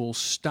hand will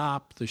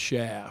stop the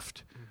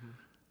shaft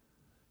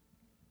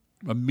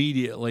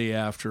immediately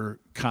after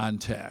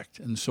contact,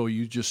 and so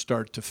you just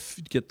start to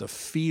get the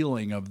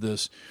feeling of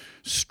this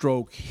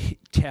stroke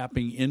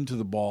tapping into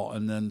the ball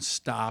and then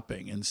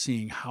stopping, and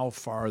seeing how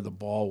far the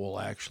ball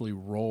will actually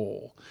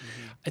roll.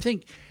 I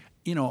think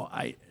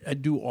I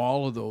do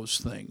all of those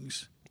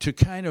things to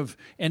kind of,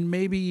 and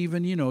maybe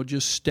even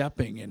just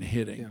stepping and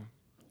hitting,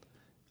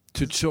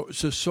 to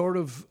sort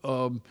of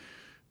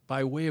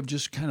by way of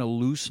just kind of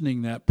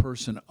loosening that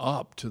person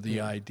up to the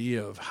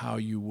idea of how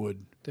you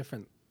would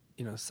different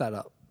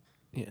setup,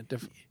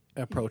 different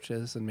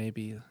approaches, and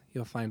maybe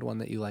you'll find one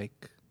that you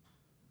like.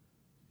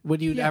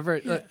 Would you ever,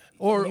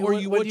 what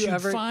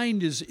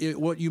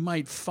you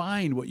might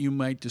find, what you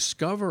might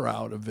discover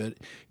out of it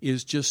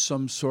is just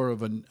some sort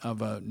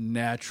of a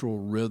natural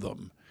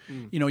rhythm.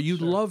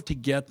 You'd love to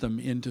get them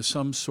into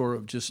some sort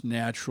of just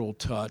natural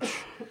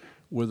touch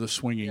with a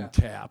swinging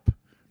tap,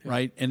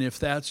 right? And if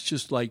that's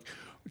just like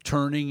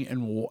turning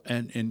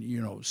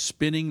and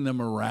spinning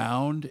them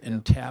around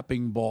and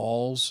tapping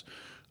balls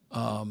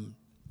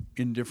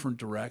in different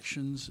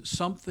directions,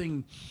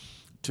 something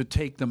to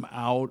take them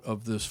out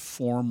of this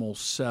formal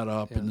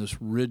setup and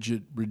this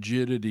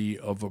rigidity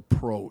of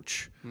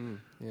approach.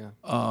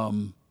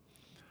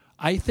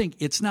 I think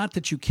it's not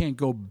that you can't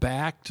go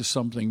back to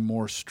something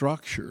more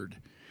structured,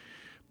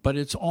 but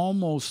it's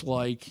almost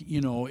like,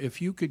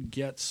 if you could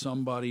get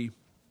somebody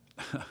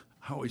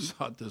I always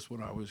thought this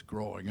when I was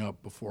growing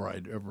up before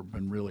I'd ever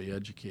been really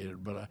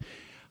educated, but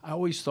I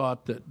always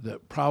thought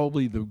that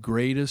probably the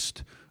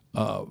greatest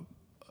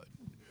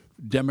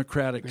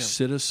democratic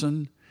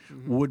citizen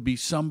would be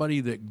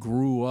somebody that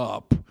grew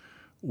up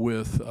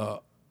with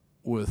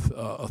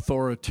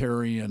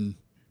authoritarian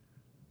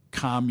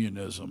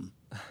communism,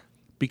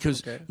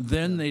 because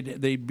then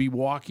they'd be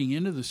walking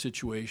into the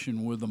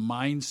situation with a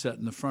mindset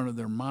in the front of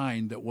their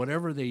mind that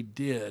whatever they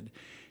did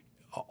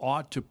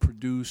ought to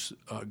produce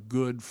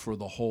good for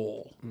the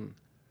whole.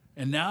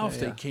 And now if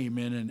they came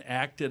in and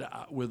acted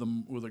with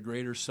a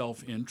greater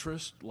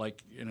self-interest,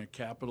 like in a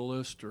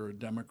capitalist or a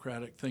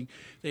democratic thing,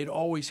 they'd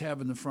always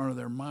have in the front of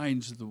their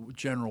minds the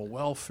general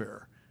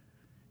welfare,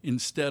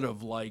 instead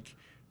of like,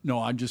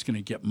 no, I'm just going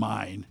to get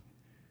mine,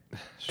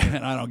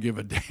 and I don't give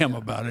a damn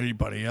about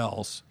anybody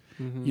else.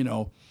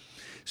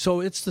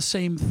 So it's the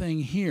same thing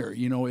here.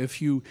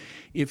 If you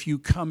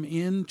come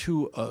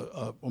into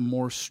a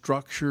more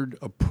structured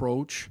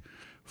approach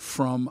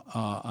from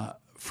a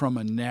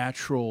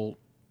natural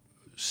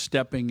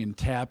stepping and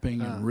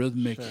tapping and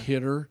rhythmic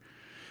hitter,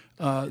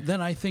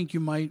 then I think you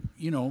might,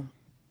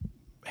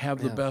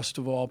 have the best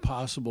of all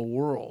possible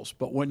worlds.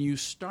 But when you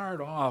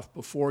start off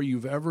before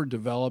you've ever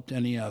developed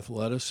any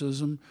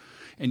athleticism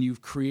and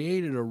you've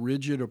created a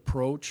rigid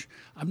approach,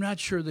 I'm not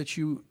sure that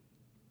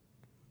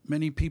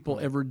many people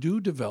ever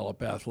do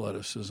develop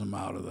athleticism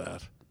out of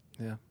that.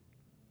 Yeah.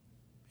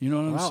 You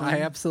know what I'm saying?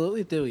 I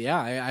absolutely do. Yeah,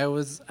 I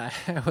was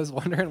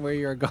wondering where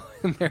you were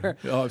going there.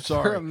 Oh,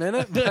 sorry. For a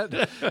minute,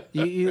 but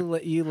you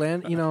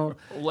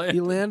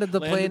landed the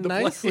plane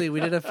nicely.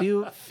 We did a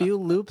few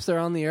loops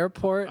around the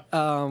airport,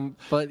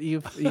 but you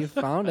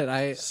found it.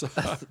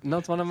 No,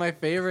 it's one of my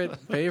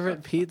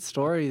favorite Pete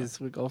stories.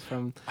 We go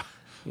from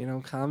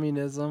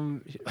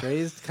communism,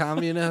 raised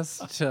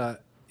communist to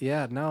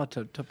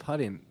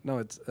putting.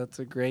 No, that's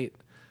a great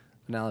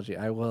analogy.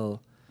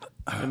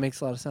 It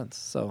makes a lot of sense.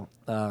 So.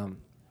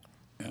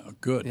 Yeah,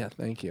 good. Yeah,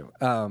 thank you.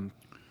 All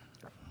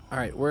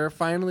right, we're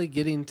finally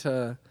getting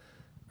to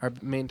our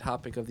main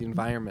topic of the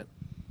environment,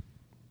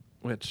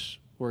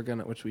 which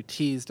we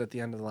teased at the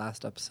end of the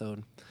last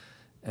episode,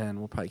 and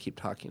we'll probably keep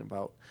talking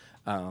about.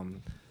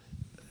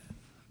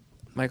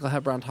 Michael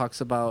Hebron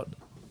talks about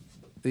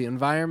the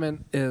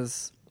environment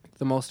is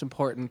the most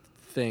important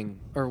thing,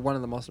 or one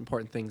of the most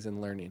important things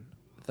in learning.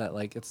 That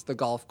it's the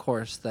golf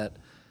course that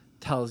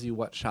tells you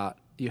what shot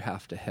you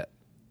have to hit.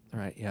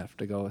 Right, you have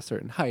to go a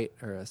certain height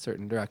or a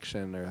certain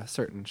direction or a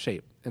certain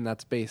shape, and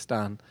that's based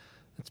on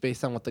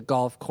what the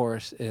golf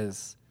course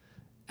is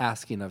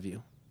asking of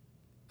you,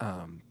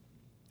 on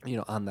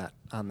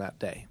that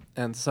day.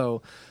 And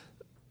so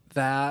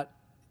that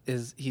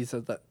is, he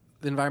said that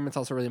the environment's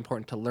also really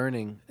important to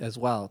learning as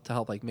well, to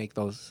help make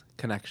those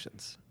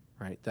connections.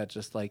 Right, that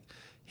just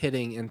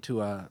hitting into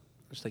a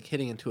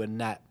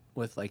net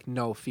with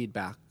no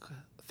feedback,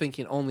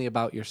 thinking only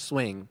about your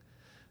swing,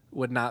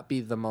 would not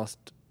be the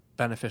most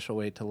beneficial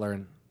way to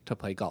learn to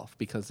play golf,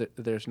 because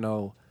there's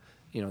no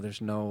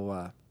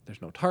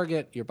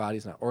target. Your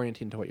body's not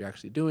orienting to what you're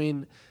actually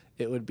doing.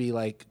 It would be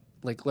like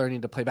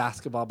learning to play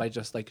basketball by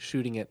just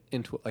shooting it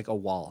into a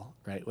wall,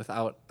 right?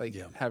 Without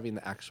having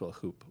the actual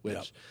hoop,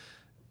 which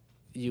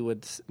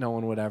no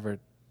one would ever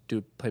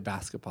play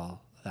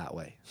basketball that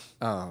way.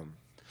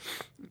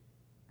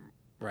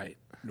 Right.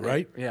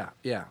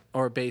 Yeah.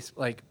 Or base,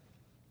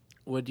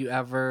 would you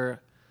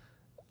ever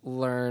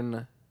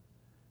learn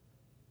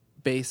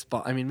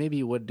baseball? I mean, maybe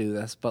you would do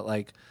this, but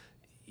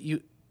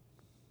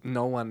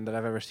no one that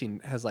I've ever seen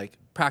has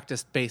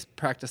practiced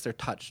their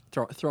touch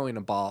throwing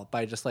a ball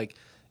by just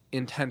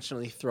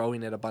intentionally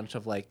throwing it a bunch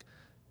of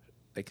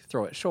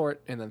throw it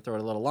short and then throw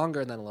it a little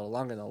longer and then a little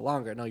longer and a little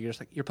longer. No, you're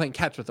just you're playing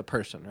catch with a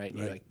person, right? And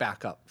you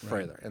back up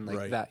further, and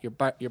that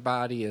your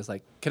body is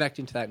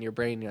connecting to that, and your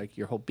brain,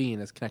 your whole being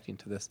is connecting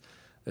to this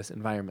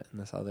environment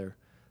and this other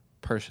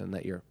person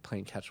that you're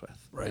playing catch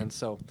with. Right. And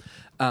so,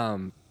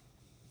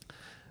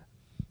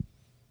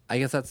 I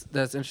guess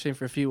that's interesting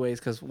for a few ways,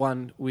 because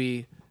one,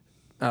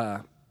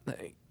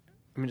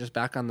 just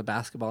back on the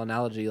basketball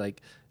analogy,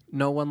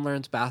 no one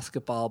learns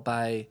basketball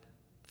by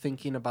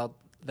thinking about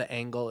the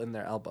angle in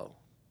their elbow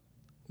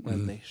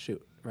when they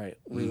shoot, right?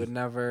 We would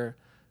never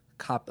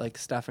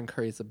Stephen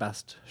Curry's the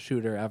best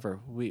shooter ever.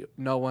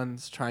 No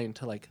one's trying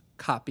to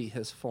copy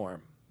his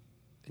form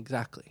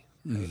exactly.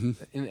 Right?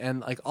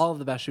 And all of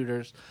the best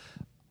shooters,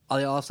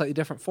 they all have slightly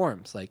different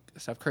forms.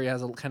 Steph Curry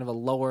has a kind of a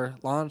lower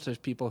launch. There's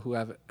people who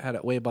have had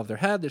it way above their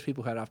head. There's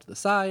people who had it off to the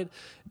side,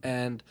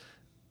 and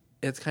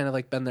it's kind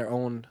of been their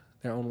own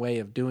way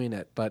of doing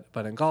it. But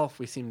in golf,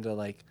 we seem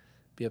to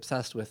be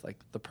obsessed with like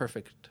the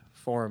perfect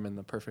form and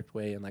the perfect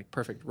way and like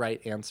perfect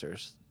right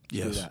answers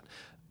to do that.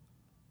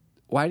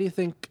 Why do you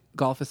think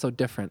golf is so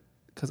different?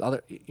 Because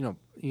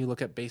you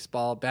look at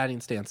baseball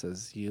batting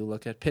stances, you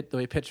look at the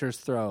way pitchers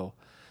throw,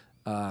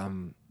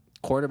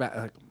 quarterback,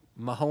 like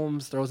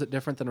Mahomes throws it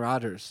different than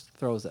Rodgers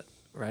throws it,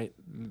 right?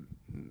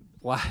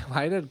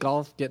 Why did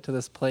golf get to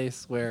this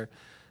place where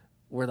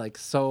we're like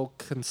so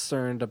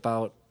concerned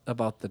about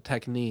the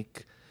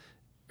technique,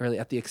 really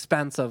at the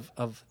expense of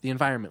the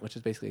environment, which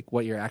is basically like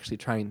what you're actually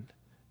trying,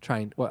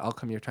 what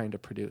outcome you're trying to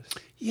produce?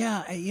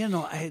 Yeah,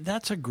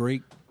 that's a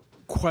great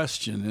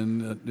question,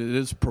 and it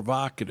is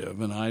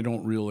provocative, and I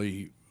don't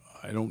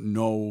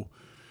know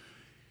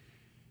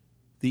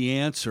the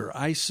answer.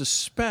 I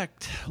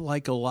suspect,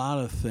 like a lot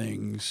of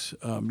things,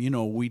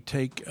 we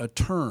take a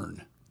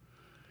turn.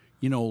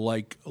 I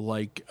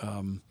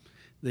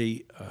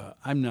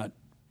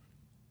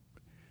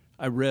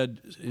read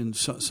in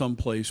some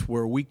place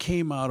where we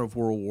came out of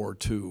World War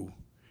II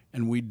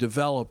and we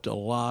developed a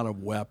lot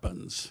of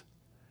weapons.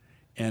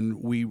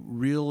 And we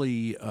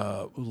really,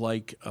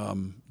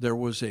 there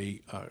was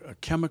a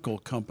chemical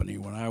company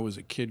when I was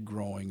a kid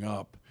growing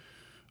up,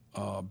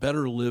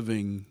 Better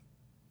Living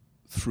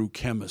Through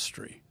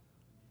Chemistry.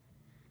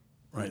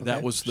 Right, okay,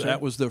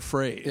 that was the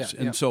phrase,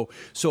 and so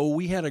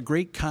we had a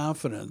great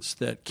confidence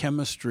that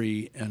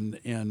chemistry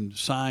and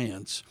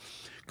science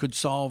could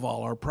solve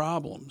all our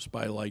problems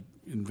by like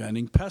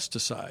inventing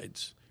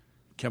pesticides,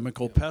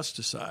 chemical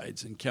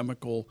pesticides, and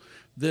chemical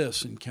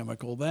this and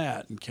chemical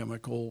that, and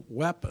chemical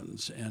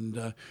weapons,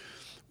 and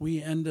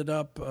we ended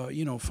up,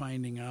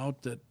 finding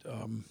out that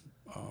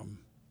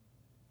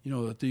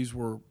that these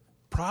were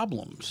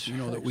problems,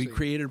 that we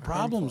created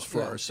problems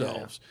for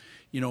ourselves.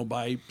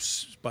 By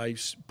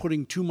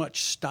putting too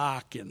much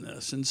stock in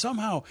this. And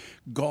somehow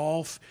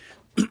golf,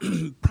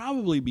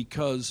 probably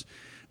because,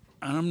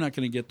 and I'm not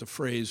going to get the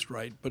phrase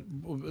right, but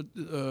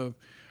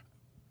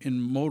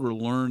in motor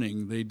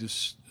learning, they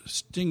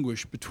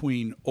distinguish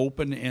between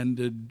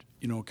open-ended,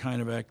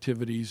 kind of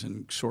activities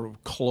and sort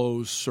of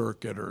closed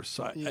circuit or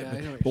side.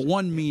 But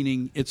one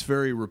meaning it's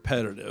very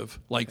repetitive,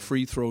 like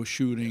free throw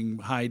shooting,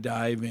 high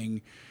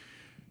diving,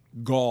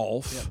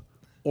 golf. Yeah.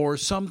 Or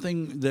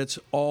something that's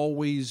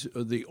always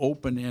the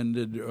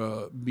open-ended,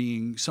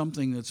 being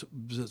something that's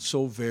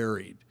so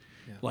varied,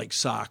 like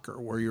soccer,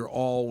 where you're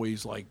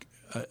always like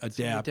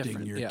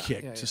adapting your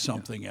kick to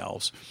something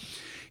else.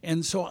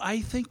 And so I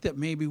think that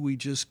maybe we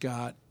just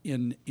got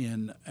in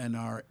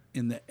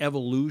the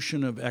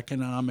evolution of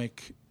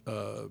economic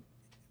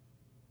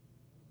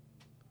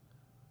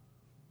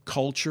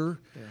culture,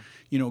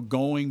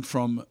 going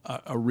from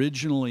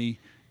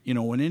originally.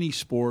 In any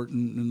sport,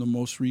 and the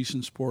most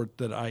recent sport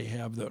that I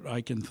have that I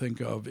can think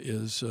of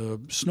is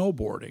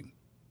snowboarding,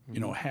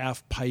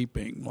 half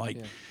piping.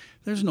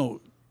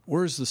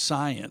 Where's the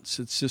science?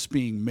 It's just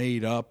being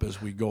made up as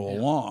we go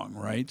along,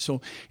 right? So,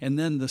 and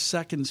then the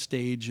second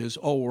stage is,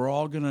 we're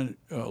all going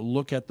to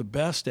look at the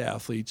best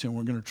athletes and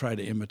we're going to try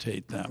to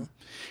imitate them.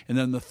 And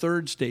then the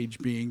third stage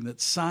being that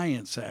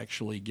science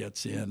actually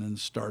gets in and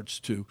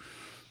starts to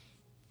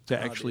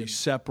actually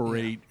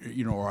separate,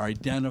 or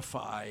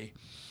identify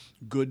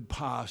good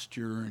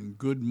posture and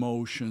good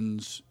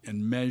motions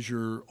and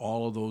measure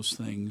all of those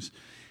things.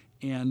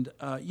 And,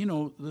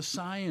 the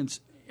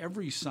science,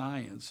 every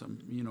science,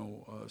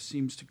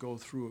 seems to go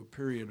through a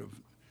period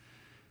of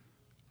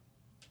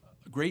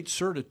great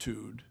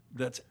certitude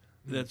that's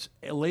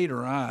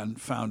later on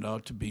found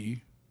out to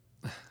be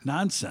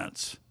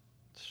nonsense.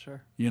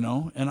 Sure.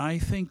 And I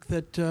think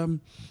that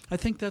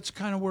that's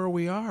kind of where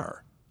we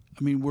are.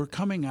 I mean, we're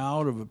coming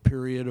out of a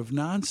period of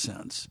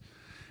nonsense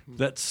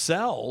that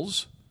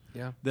sells.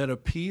 Yeah. That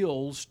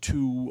appeals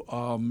to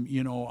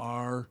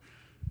our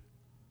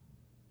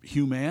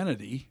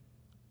humanity.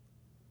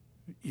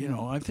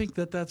 I think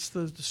that's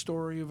the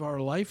story of our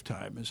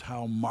lifetime, is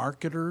how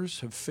marketers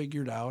have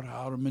figured out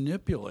how to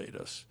manipulate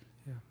us.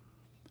 Yeah.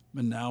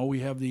 And now we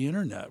have the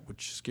internet,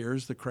 which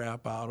scares the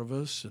crap out of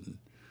us and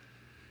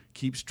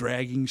keeps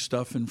dragging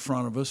stuff in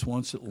front of us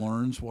once it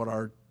learns what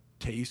our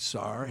tastes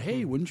are.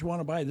 Hey, wouldn't you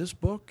want to buy this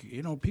book?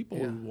 People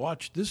who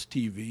watch this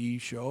TV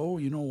show,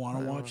 want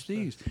to watch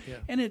these. Yeah.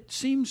 And it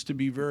seems to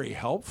be very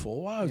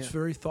helpful. Wow, it's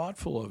very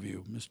thoughtful of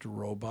you, Mr.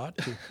 Robot,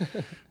 to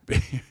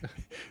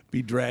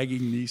be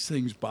dragging these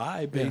things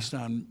by based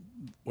on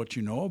what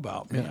you know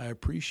about me. I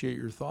appreciate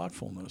your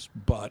thoughtfulness.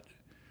 But,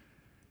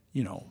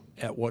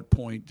 at what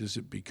point does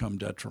it become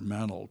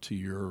detrimental to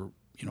your,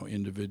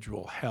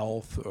 individual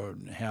health or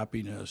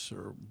happiness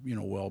or,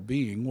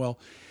 well-being? Well,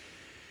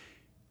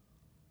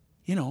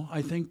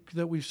 I think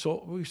that we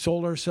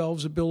sold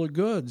ourselves a bill of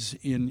goods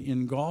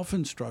in golf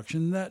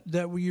instruction that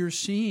you're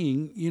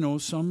seeing,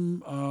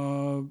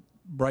 some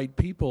bright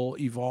people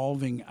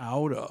evolving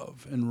out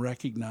of, and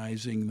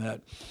recognizing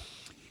the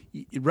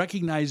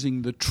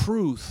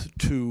truth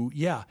to,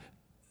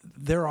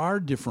 there are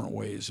different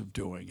ways of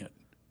doing it.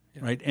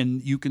 right?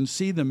 And you can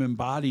see them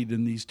embodied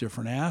in these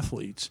different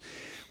athletes.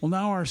 Well,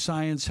 now our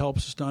science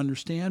helps us to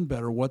understand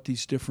better what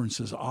these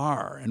differences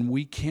are, and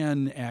we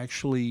can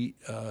actually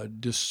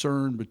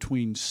discern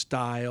between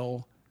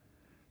style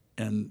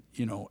and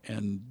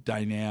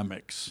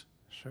dynamics.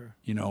 Sure.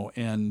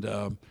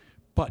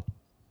 But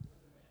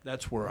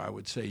that's where I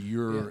would say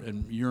your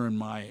and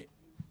my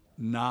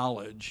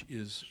knowledge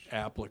is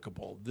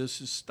applicable.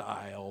 This is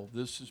style.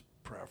 This is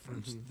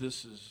preference. Mm-hmm.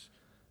 This is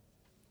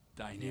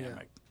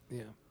dynamic.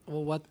 Yeah.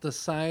 Well, what the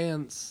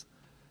science,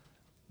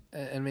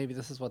 and maybe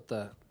this is what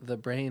the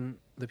brain,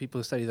 the people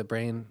who study the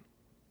brain,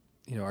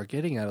 are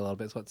getting at a little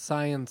bit, is what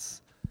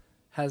science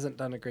hasn't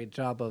done a great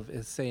job of,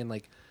 is saying,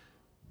 like,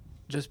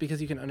 just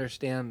because you can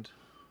understand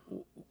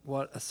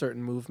what a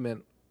certain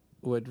movement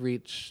would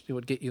reach, it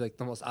would get you, like,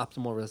 the most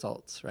optimal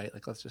results, right?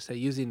 Like, let's just say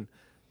using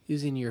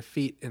your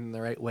feet in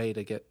the right way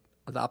to get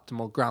the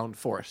optimal ground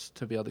force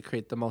to be able to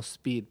create the most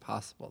speed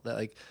possible. That,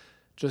 like,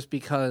 just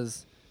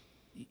because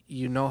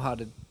you know how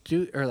to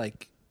do, or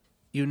like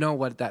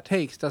what that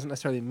takes, doesn't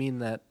necessarily mean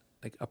that,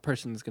 like, a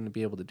person is going to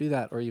be able to do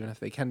that, or even if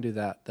they can do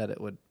that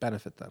it would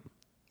benefit them.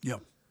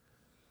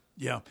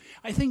 Yeah.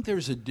 I think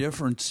there's a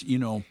difference.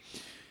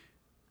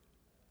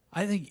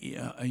 I think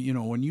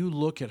when you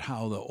look at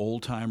how the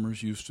old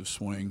timers used to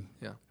swing,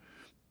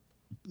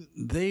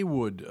 they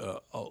would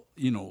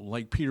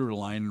like Peter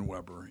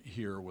Leinenweber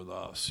here with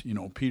us.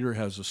 Peter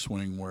has a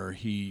swing where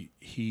he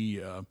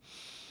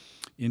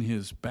in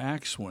his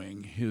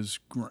backswing, his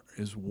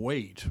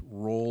weight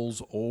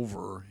rolls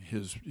over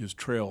his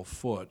trail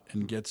foot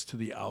and gets to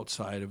the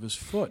outside of his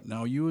foot.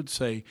 Now, you would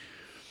say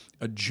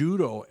a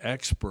judo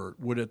expert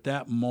would at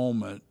that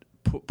moment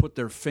put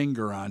their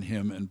finger on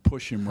him and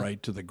push him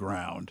right to the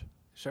ground.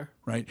 Sure.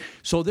 Right?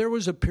 So there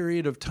was a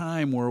period of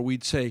time where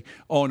we'd say,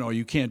 oh, no,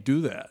 you can't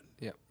do that.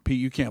 Yeah. Pete,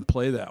 you can't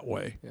play that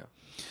way. Yeah.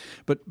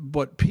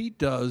 But Pete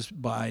does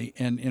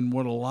and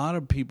what a lot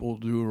of people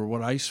do, or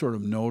what I sort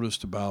of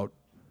noticed about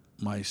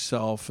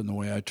myself and the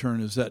way I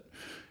turn, is that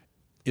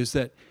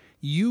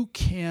you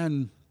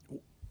can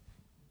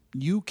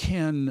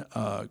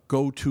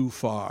go too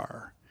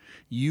far.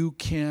 You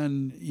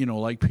can,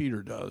 like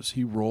Peter does,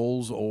 he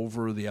rolls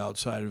over the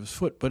outside of his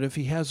foot. But if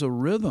he has a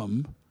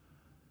rhythm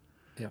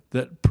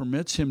that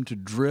permits him to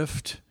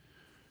drift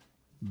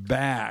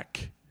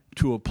back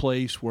to a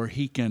place where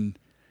he can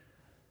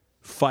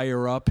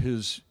fire up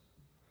his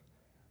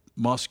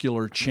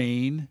muscular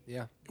chain,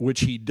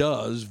 which he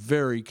does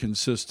very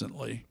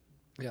consistently,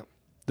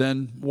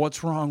 then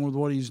what's wrong with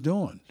what he's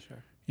doing?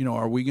 Sure.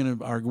 Are we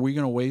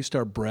gonna waste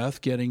our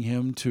breath getting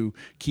him to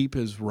keep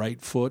his right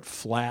foot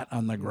flat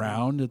on the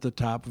ground at the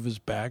top of his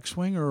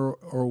backswing, or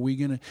are we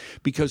gonna,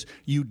 because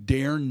you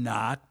dare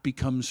not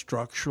become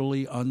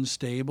structurally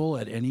unstable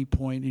at any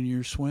point in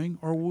your swing,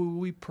 or will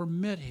we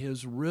permit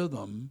his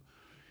rhythm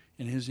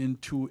and his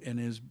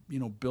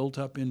built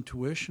up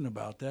intuition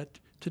about that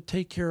to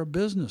take care of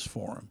business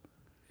for him?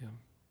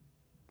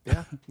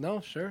 Yeah.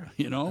 No, sure.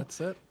 That's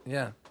it.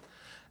 Yeah.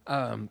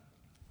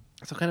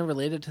 So kind of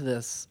related to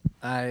this,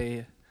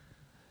 I've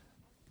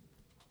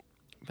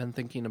been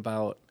thinking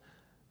about,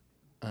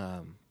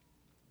 if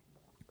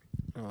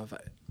I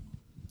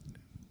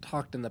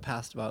talked in the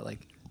past about,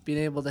 like, being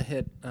able to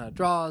hit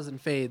draws and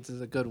fades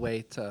is a good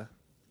way to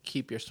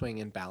keep your swing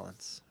in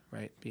balance,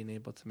 right? Being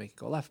able to make it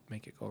go left,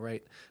 make it go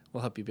right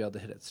will help you be able to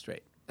hit it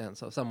straight. And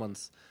so if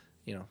someone's,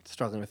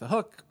 struggling with a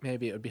hook,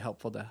 maybe it would be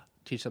helpful to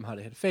teach them how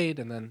to hit fade,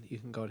 and then you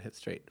can go to hit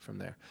straight from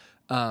there.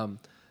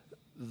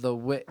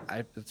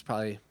 It's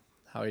probably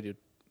how I do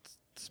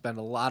spend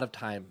a lot of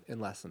time in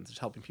lessons, just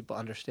helping people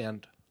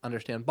understand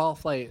ball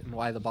flight and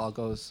why the ball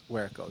goes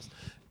where it goes.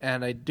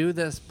 And I do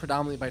this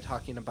predominantly by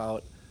talking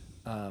about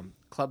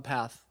club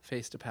path,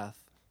 face to path,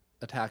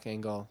 attack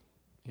angle,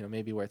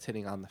 maybe where it's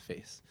hitting on the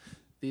face.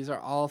 These are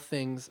all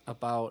things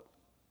about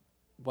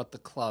what the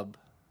club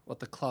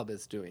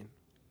is doing,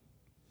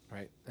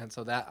 right? And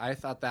so that I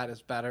thought that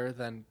is better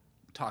than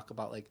talk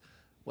about, like,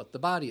 what the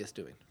body is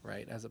doing,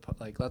 right?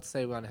 Let's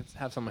say we want to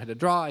have someone hit a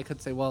draw, I could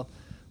say, well,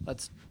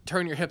 let's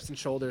turn your hips and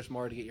shoulders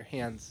more to get your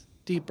hands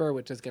deeper,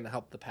 which is going to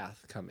help the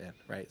path come in,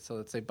 right? So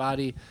let's say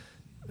body,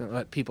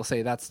 what people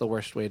say that's the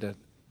worst way to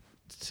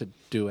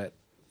do it.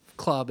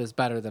 Club is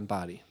better than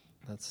body.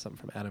 That's something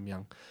from Adam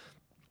Young.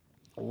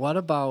 What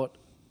about,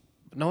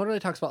 no one really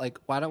talks about, like,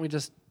 why don't we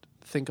just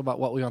think about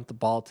what we want the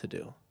ball to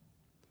do?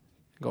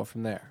 Go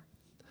from there.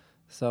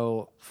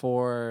 So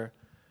for,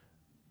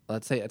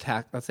 let's say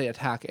attack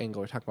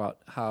angle, we're talking about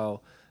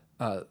how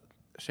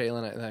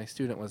Shaylin, my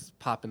student, was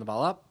popping the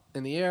ball up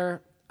in the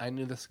air. I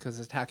knew this because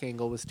his attack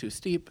angle was too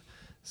steep,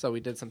 so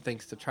we did some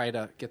things to try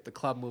to get the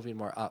club moving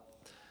more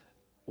up.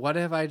 What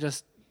if I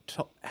just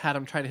had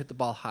him try to hit the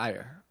ball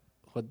higher?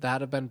 Would that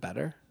have been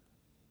better?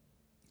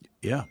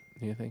 Yeah.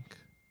 Do you think?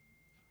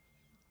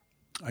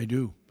 I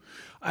do.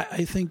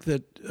 I think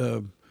that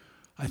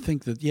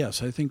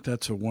yes, I think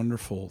that's a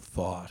wonderful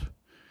thought.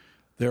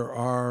 There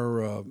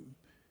are,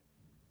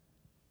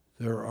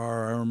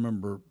 I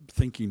remember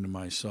thinking to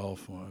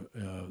myself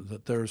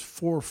that there's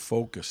 4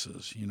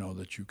 focuses,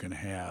 that you can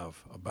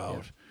have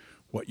about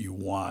what you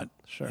want.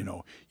 Sure. You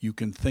know, you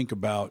can think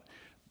about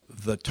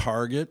the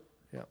target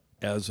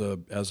as a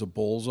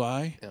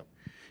bullseye. Yep.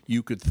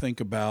 You could think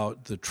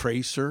about the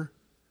tracer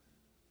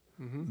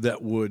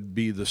that would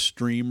be the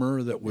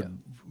streamer that would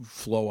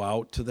flow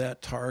out to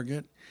that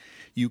target.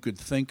 You could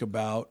think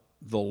about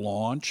the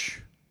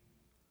launch,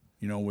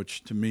 you know,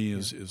 which to me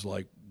is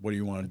like, what do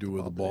you want to do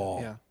with the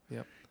ball? Yeah.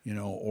 Yep. You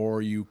know,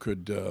 or you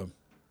could,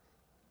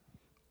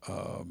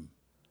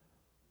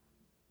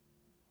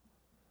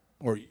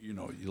 or you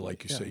know,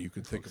 like you say, you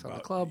could think about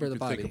the club or the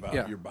body. Think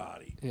about your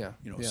body. Yeah.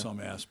 You know, some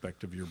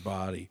aspect of your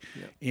body,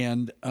 Yeah.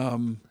 and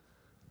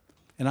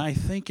I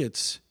think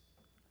it's.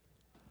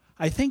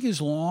 I think as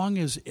long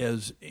as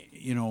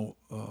you know,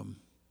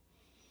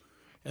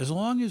 as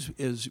long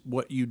as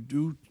what you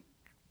do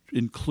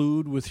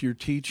include with your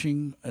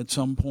teaching at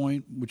some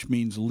point, which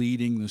means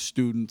leading the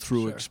student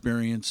through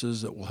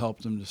experiences that will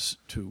help them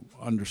to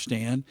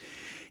understand,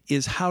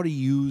 is how to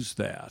use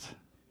that.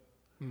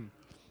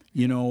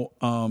 You know,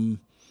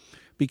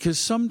 because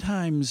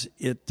sometimes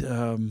it,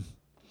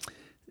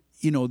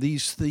 you know,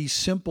 these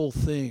simple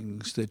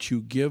things that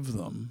you give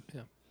them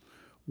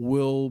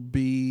will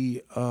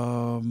be,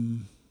 what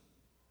do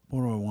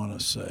I want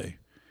to say?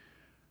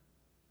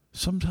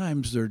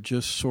 Sometimes they're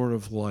just sort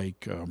of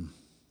like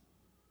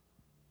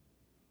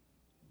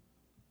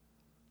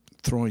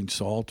throwing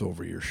salt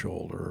over your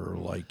shoulder, or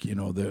like, you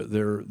know,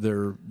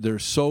 they're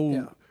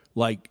so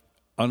like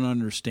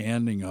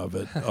ununderstanding of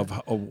it,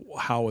 of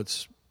how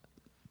it's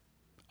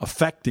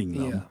affecting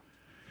them,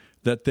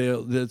 that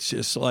that's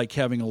just like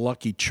having a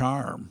lucky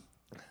charm.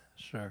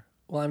 Sure.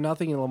 Well, I'm now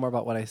thinking a little more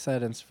about what I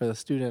said, and for the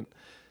student,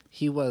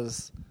 he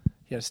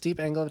had a steep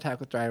angle of attack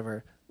with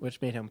driver,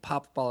 which made him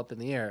pop the ball up in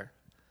the air.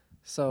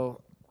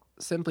 So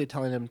simply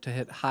telling him to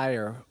hit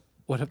higher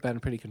would have been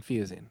pretty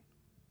confusing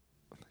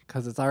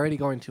because it's already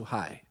going too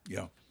high.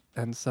 Yeah.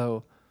 And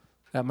so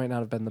that might not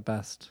have been the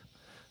best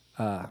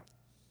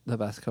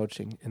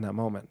coaching in that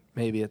moment.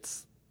 Maybe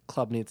it's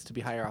club needs to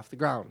be higher off the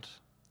ground.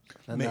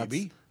 And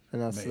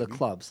that's the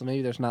club. So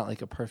maybe there's not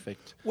like a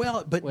perfect.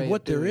 Well, but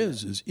what there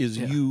is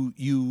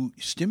you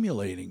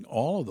stimulating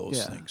all of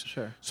those things.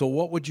 Sure. So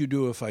what would you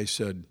do if I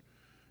said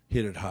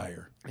hit it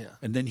higher? Yeah.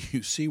 And then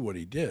you see what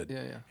he did.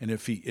 Yeah. And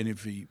if he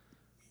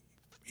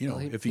you know,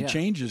 if he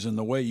changes in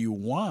the way you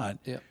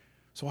want. Yeah.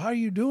 So how are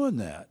you doing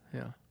that?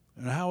 Yeah.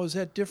 And how is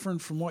that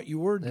different from what you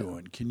were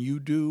doing? Can you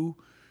do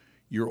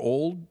your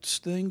old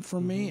thing for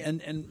me?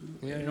 And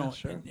you know,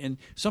 sure. and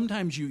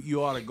sometimes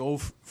you ought to go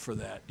for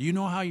that. Do you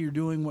know how you're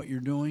doing what you're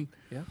doing?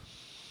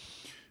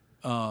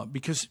 Yeah.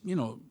 Because, you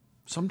know,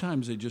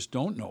 sometimes they just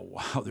don't know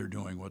how they're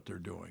doing what they're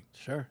doing.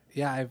 Sure.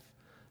 Yeah, I've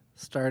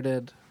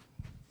started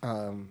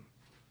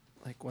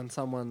like when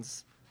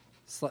someone's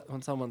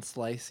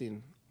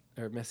slicing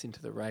or missing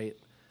to the right,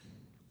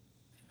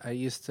 I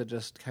used to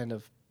just kind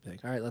of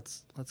think, all right,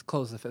 let's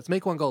close the fist.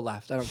 Make one go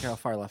left. I don't care how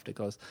far left it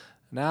goes.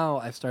 Now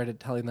I've started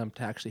telling them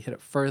to actually hit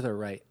it further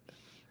right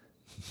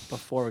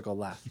before we go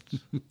left.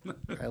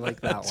 I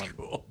like that one.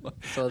 Cool.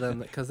 So then,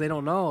 because they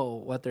don't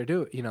know what they're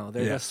doing, you know,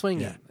 they're just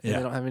swinging. And they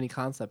don't have any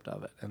concept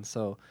of it. And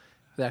so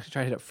they actually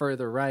try to hit it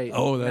further right.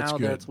 Oh, that's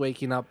good. Now that's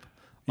waking up.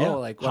 Yeah. Oh,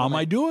 like how am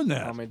I doing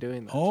that? How am I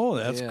doing that? Oh,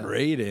 that's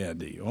great,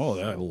 Andy. Oh,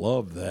 I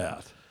love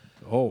that.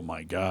 Oh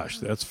my gosh,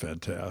 that's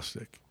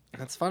fantastic.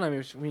 That's fun. I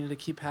mean, we need to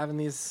keep having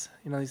these,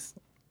 you know, these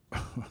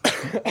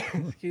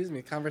excuse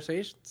me,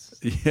 conversations.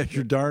 Yeah,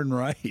 you're darn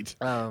right.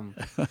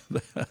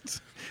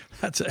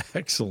 That's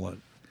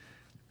excellent.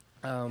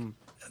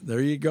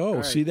 There you go.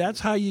 Right. See, that's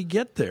how you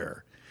get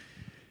there.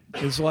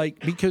 It's like,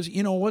 because,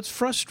 you know, what's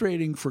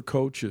frustrating for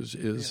coaches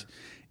is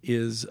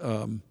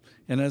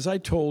and as I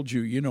told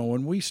you, you know,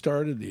 when we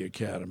started the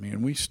academy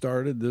and we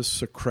started this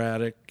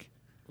Socratic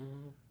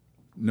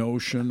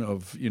notion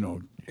of, you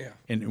know,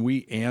 and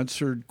we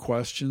answered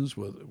questions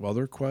with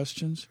other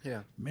questions.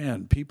 Yeah.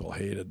 Man, people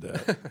hated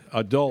that.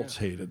 Adults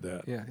hated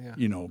that. Yeah.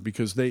 You know,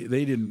 because they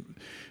didn't.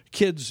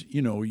 Kids,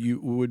 you know,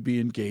 you would be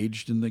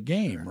engaged in the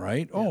game,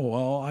 right? Yeah. Oh,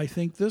 well, I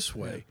think this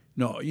way. Yeah.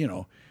 No, you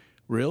know,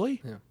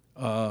 really? Yeah.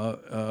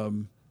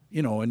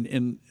 You know,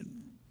 and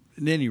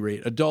at any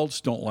rate,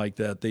 adults don't like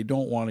that. They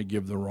don't want to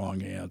give the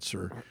wrong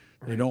answer.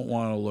 They don't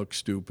want to look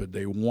stupid.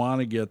 They want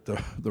to get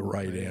the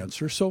right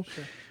answer. So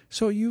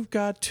you've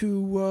got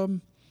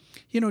to,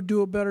 you know,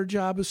 do a better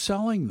job of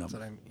selling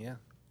them.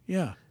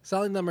 Yeah.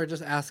 Selling them or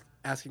just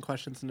asking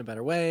questions in a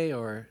better way,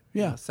 or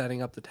you know,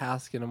 setting up the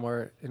task in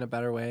a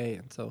better way.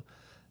 And so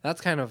that's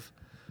kind of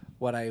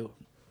what I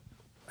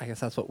guess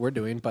that's what we're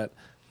doing. But,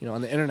 you know,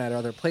 on the internet or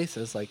other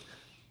places, like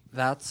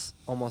that's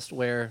almost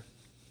where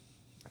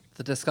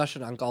the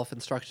discussion on golf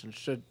instruction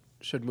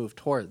should move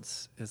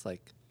towards, is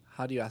like,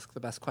 how do you ask the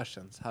best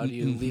questions? How do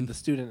you lead the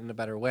student in a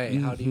better way?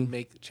 How do you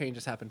make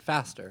changes happen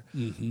faster?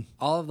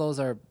 All of those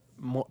are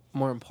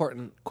more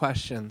important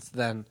questions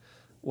than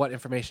what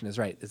information is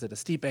right. Is it a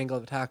steep angle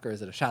of attack, or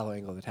is it a shallow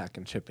angle of attack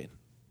and chipping?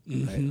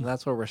 Right? And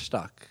that's where we're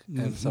stuck.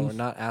 And so we're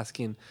not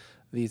asking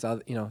these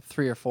other, you know,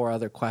 3 or 4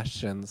 other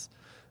questions.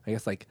 I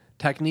guess like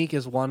technique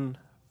is one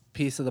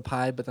piece of the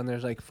pie, but then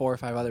there's like 4 or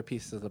 5 other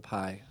pieces of the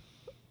pie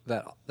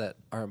that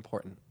are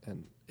important,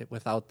 and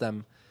without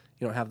them,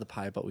 you don't have the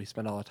pie. But we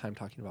spend all our time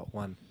talking about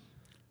one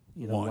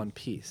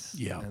piece,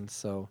 and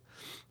so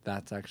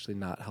that's actually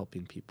not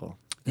helping people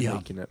and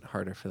making it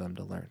harder for them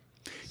to learn.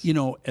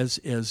 As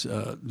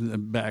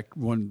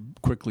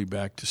quickly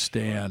back to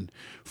Stan,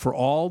 for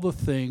all the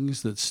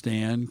things that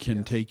Stan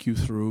can take you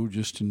through,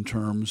 just in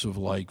terms of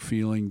like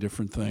feeling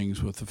different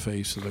things with the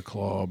face of the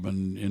club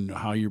and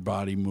how your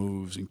body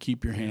moves and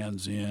keep your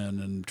hands in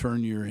and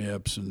turn your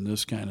hips and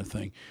this kind of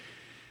thing.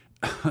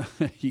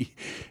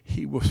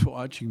 He was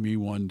watching me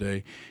one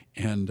day,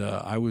 and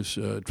I was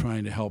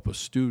trying to help a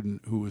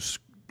student who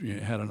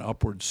had an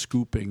upward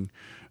scooping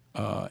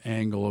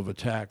angle of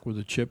attack with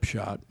a chip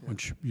shot,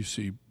 which you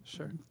see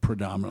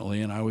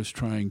predominantly, and I was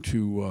trying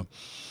to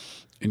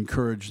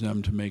encourage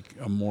them to make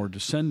a more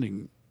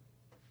descending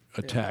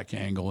attack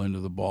angle into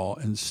the ball.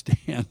 And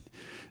Stan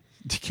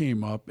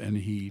came up and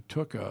he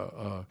took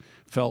a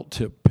felt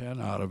tip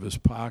pen out of his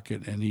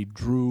pocket and he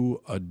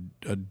drew a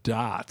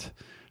dot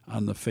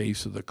on the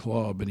face of the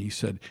club, and he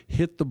said,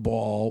 "Hit the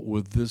ball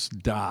with this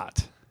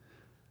dot."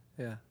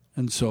 Yeah.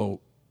 And so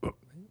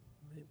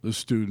the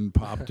student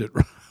popped it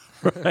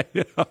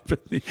right up,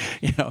 in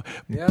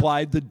the,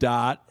 applied the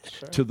dot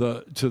to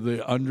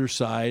the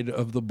underside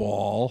of the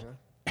ball,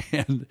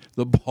 and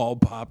the ball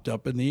popped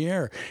up in the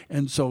air.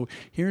 And so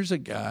here's a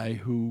guy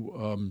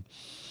who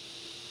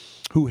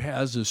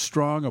has as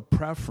strong a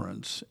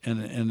preference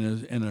and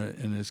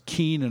as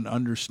keen an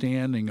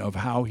understanding of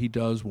how he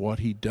does what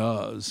he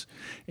does,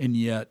 and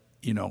yet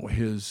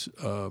his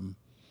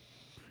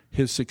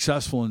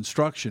successful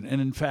instruction,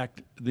 and in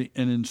fact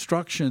an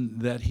instruction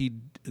that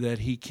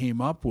he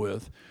came up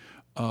with,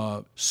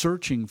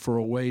 searching for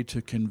a way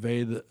to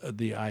convey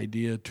the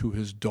idea to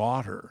his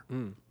daughter.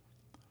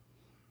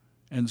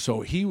 And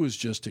so he was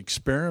just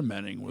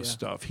experimenting with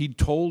stuff. He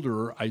told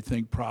her, I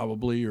think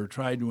probably, or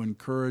tried to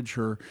encourage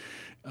her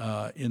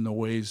in the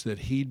ways that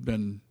he'd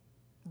been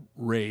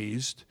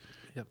raised.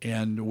 Yep.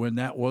 And when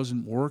that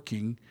wasn't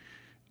working,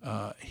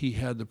 he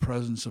had the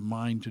presence of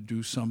mind to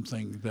do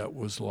something that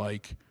was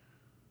like,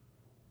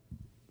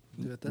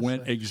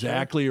 went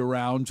exactly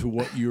around to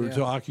what you were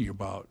talking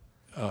about.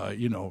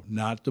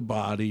 Not the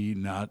body,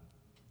 not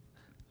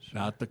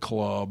the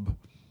club.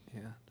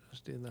 Yeah,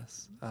 just do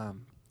this.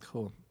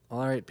 Cool.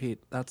 All right,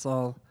 Pete. That's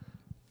all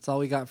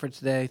we got for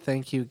today.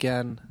 Thank you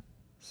again.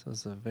 This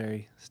was a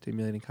very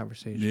stimulating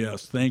conversation.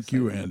 Yes, thank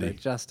you, Andy.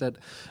 Digest it.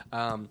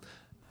 All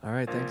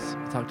right, thanks.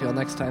 We'll talk to you all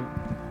next time.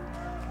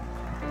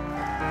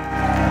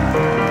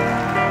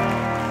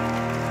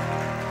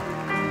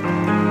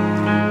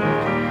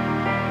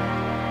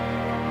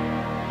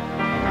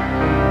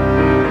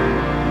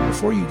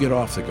 Before you get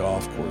off the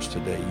golf course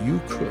today, you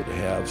could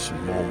have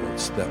some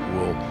moments that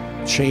will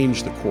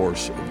change the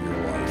course of your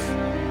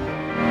life.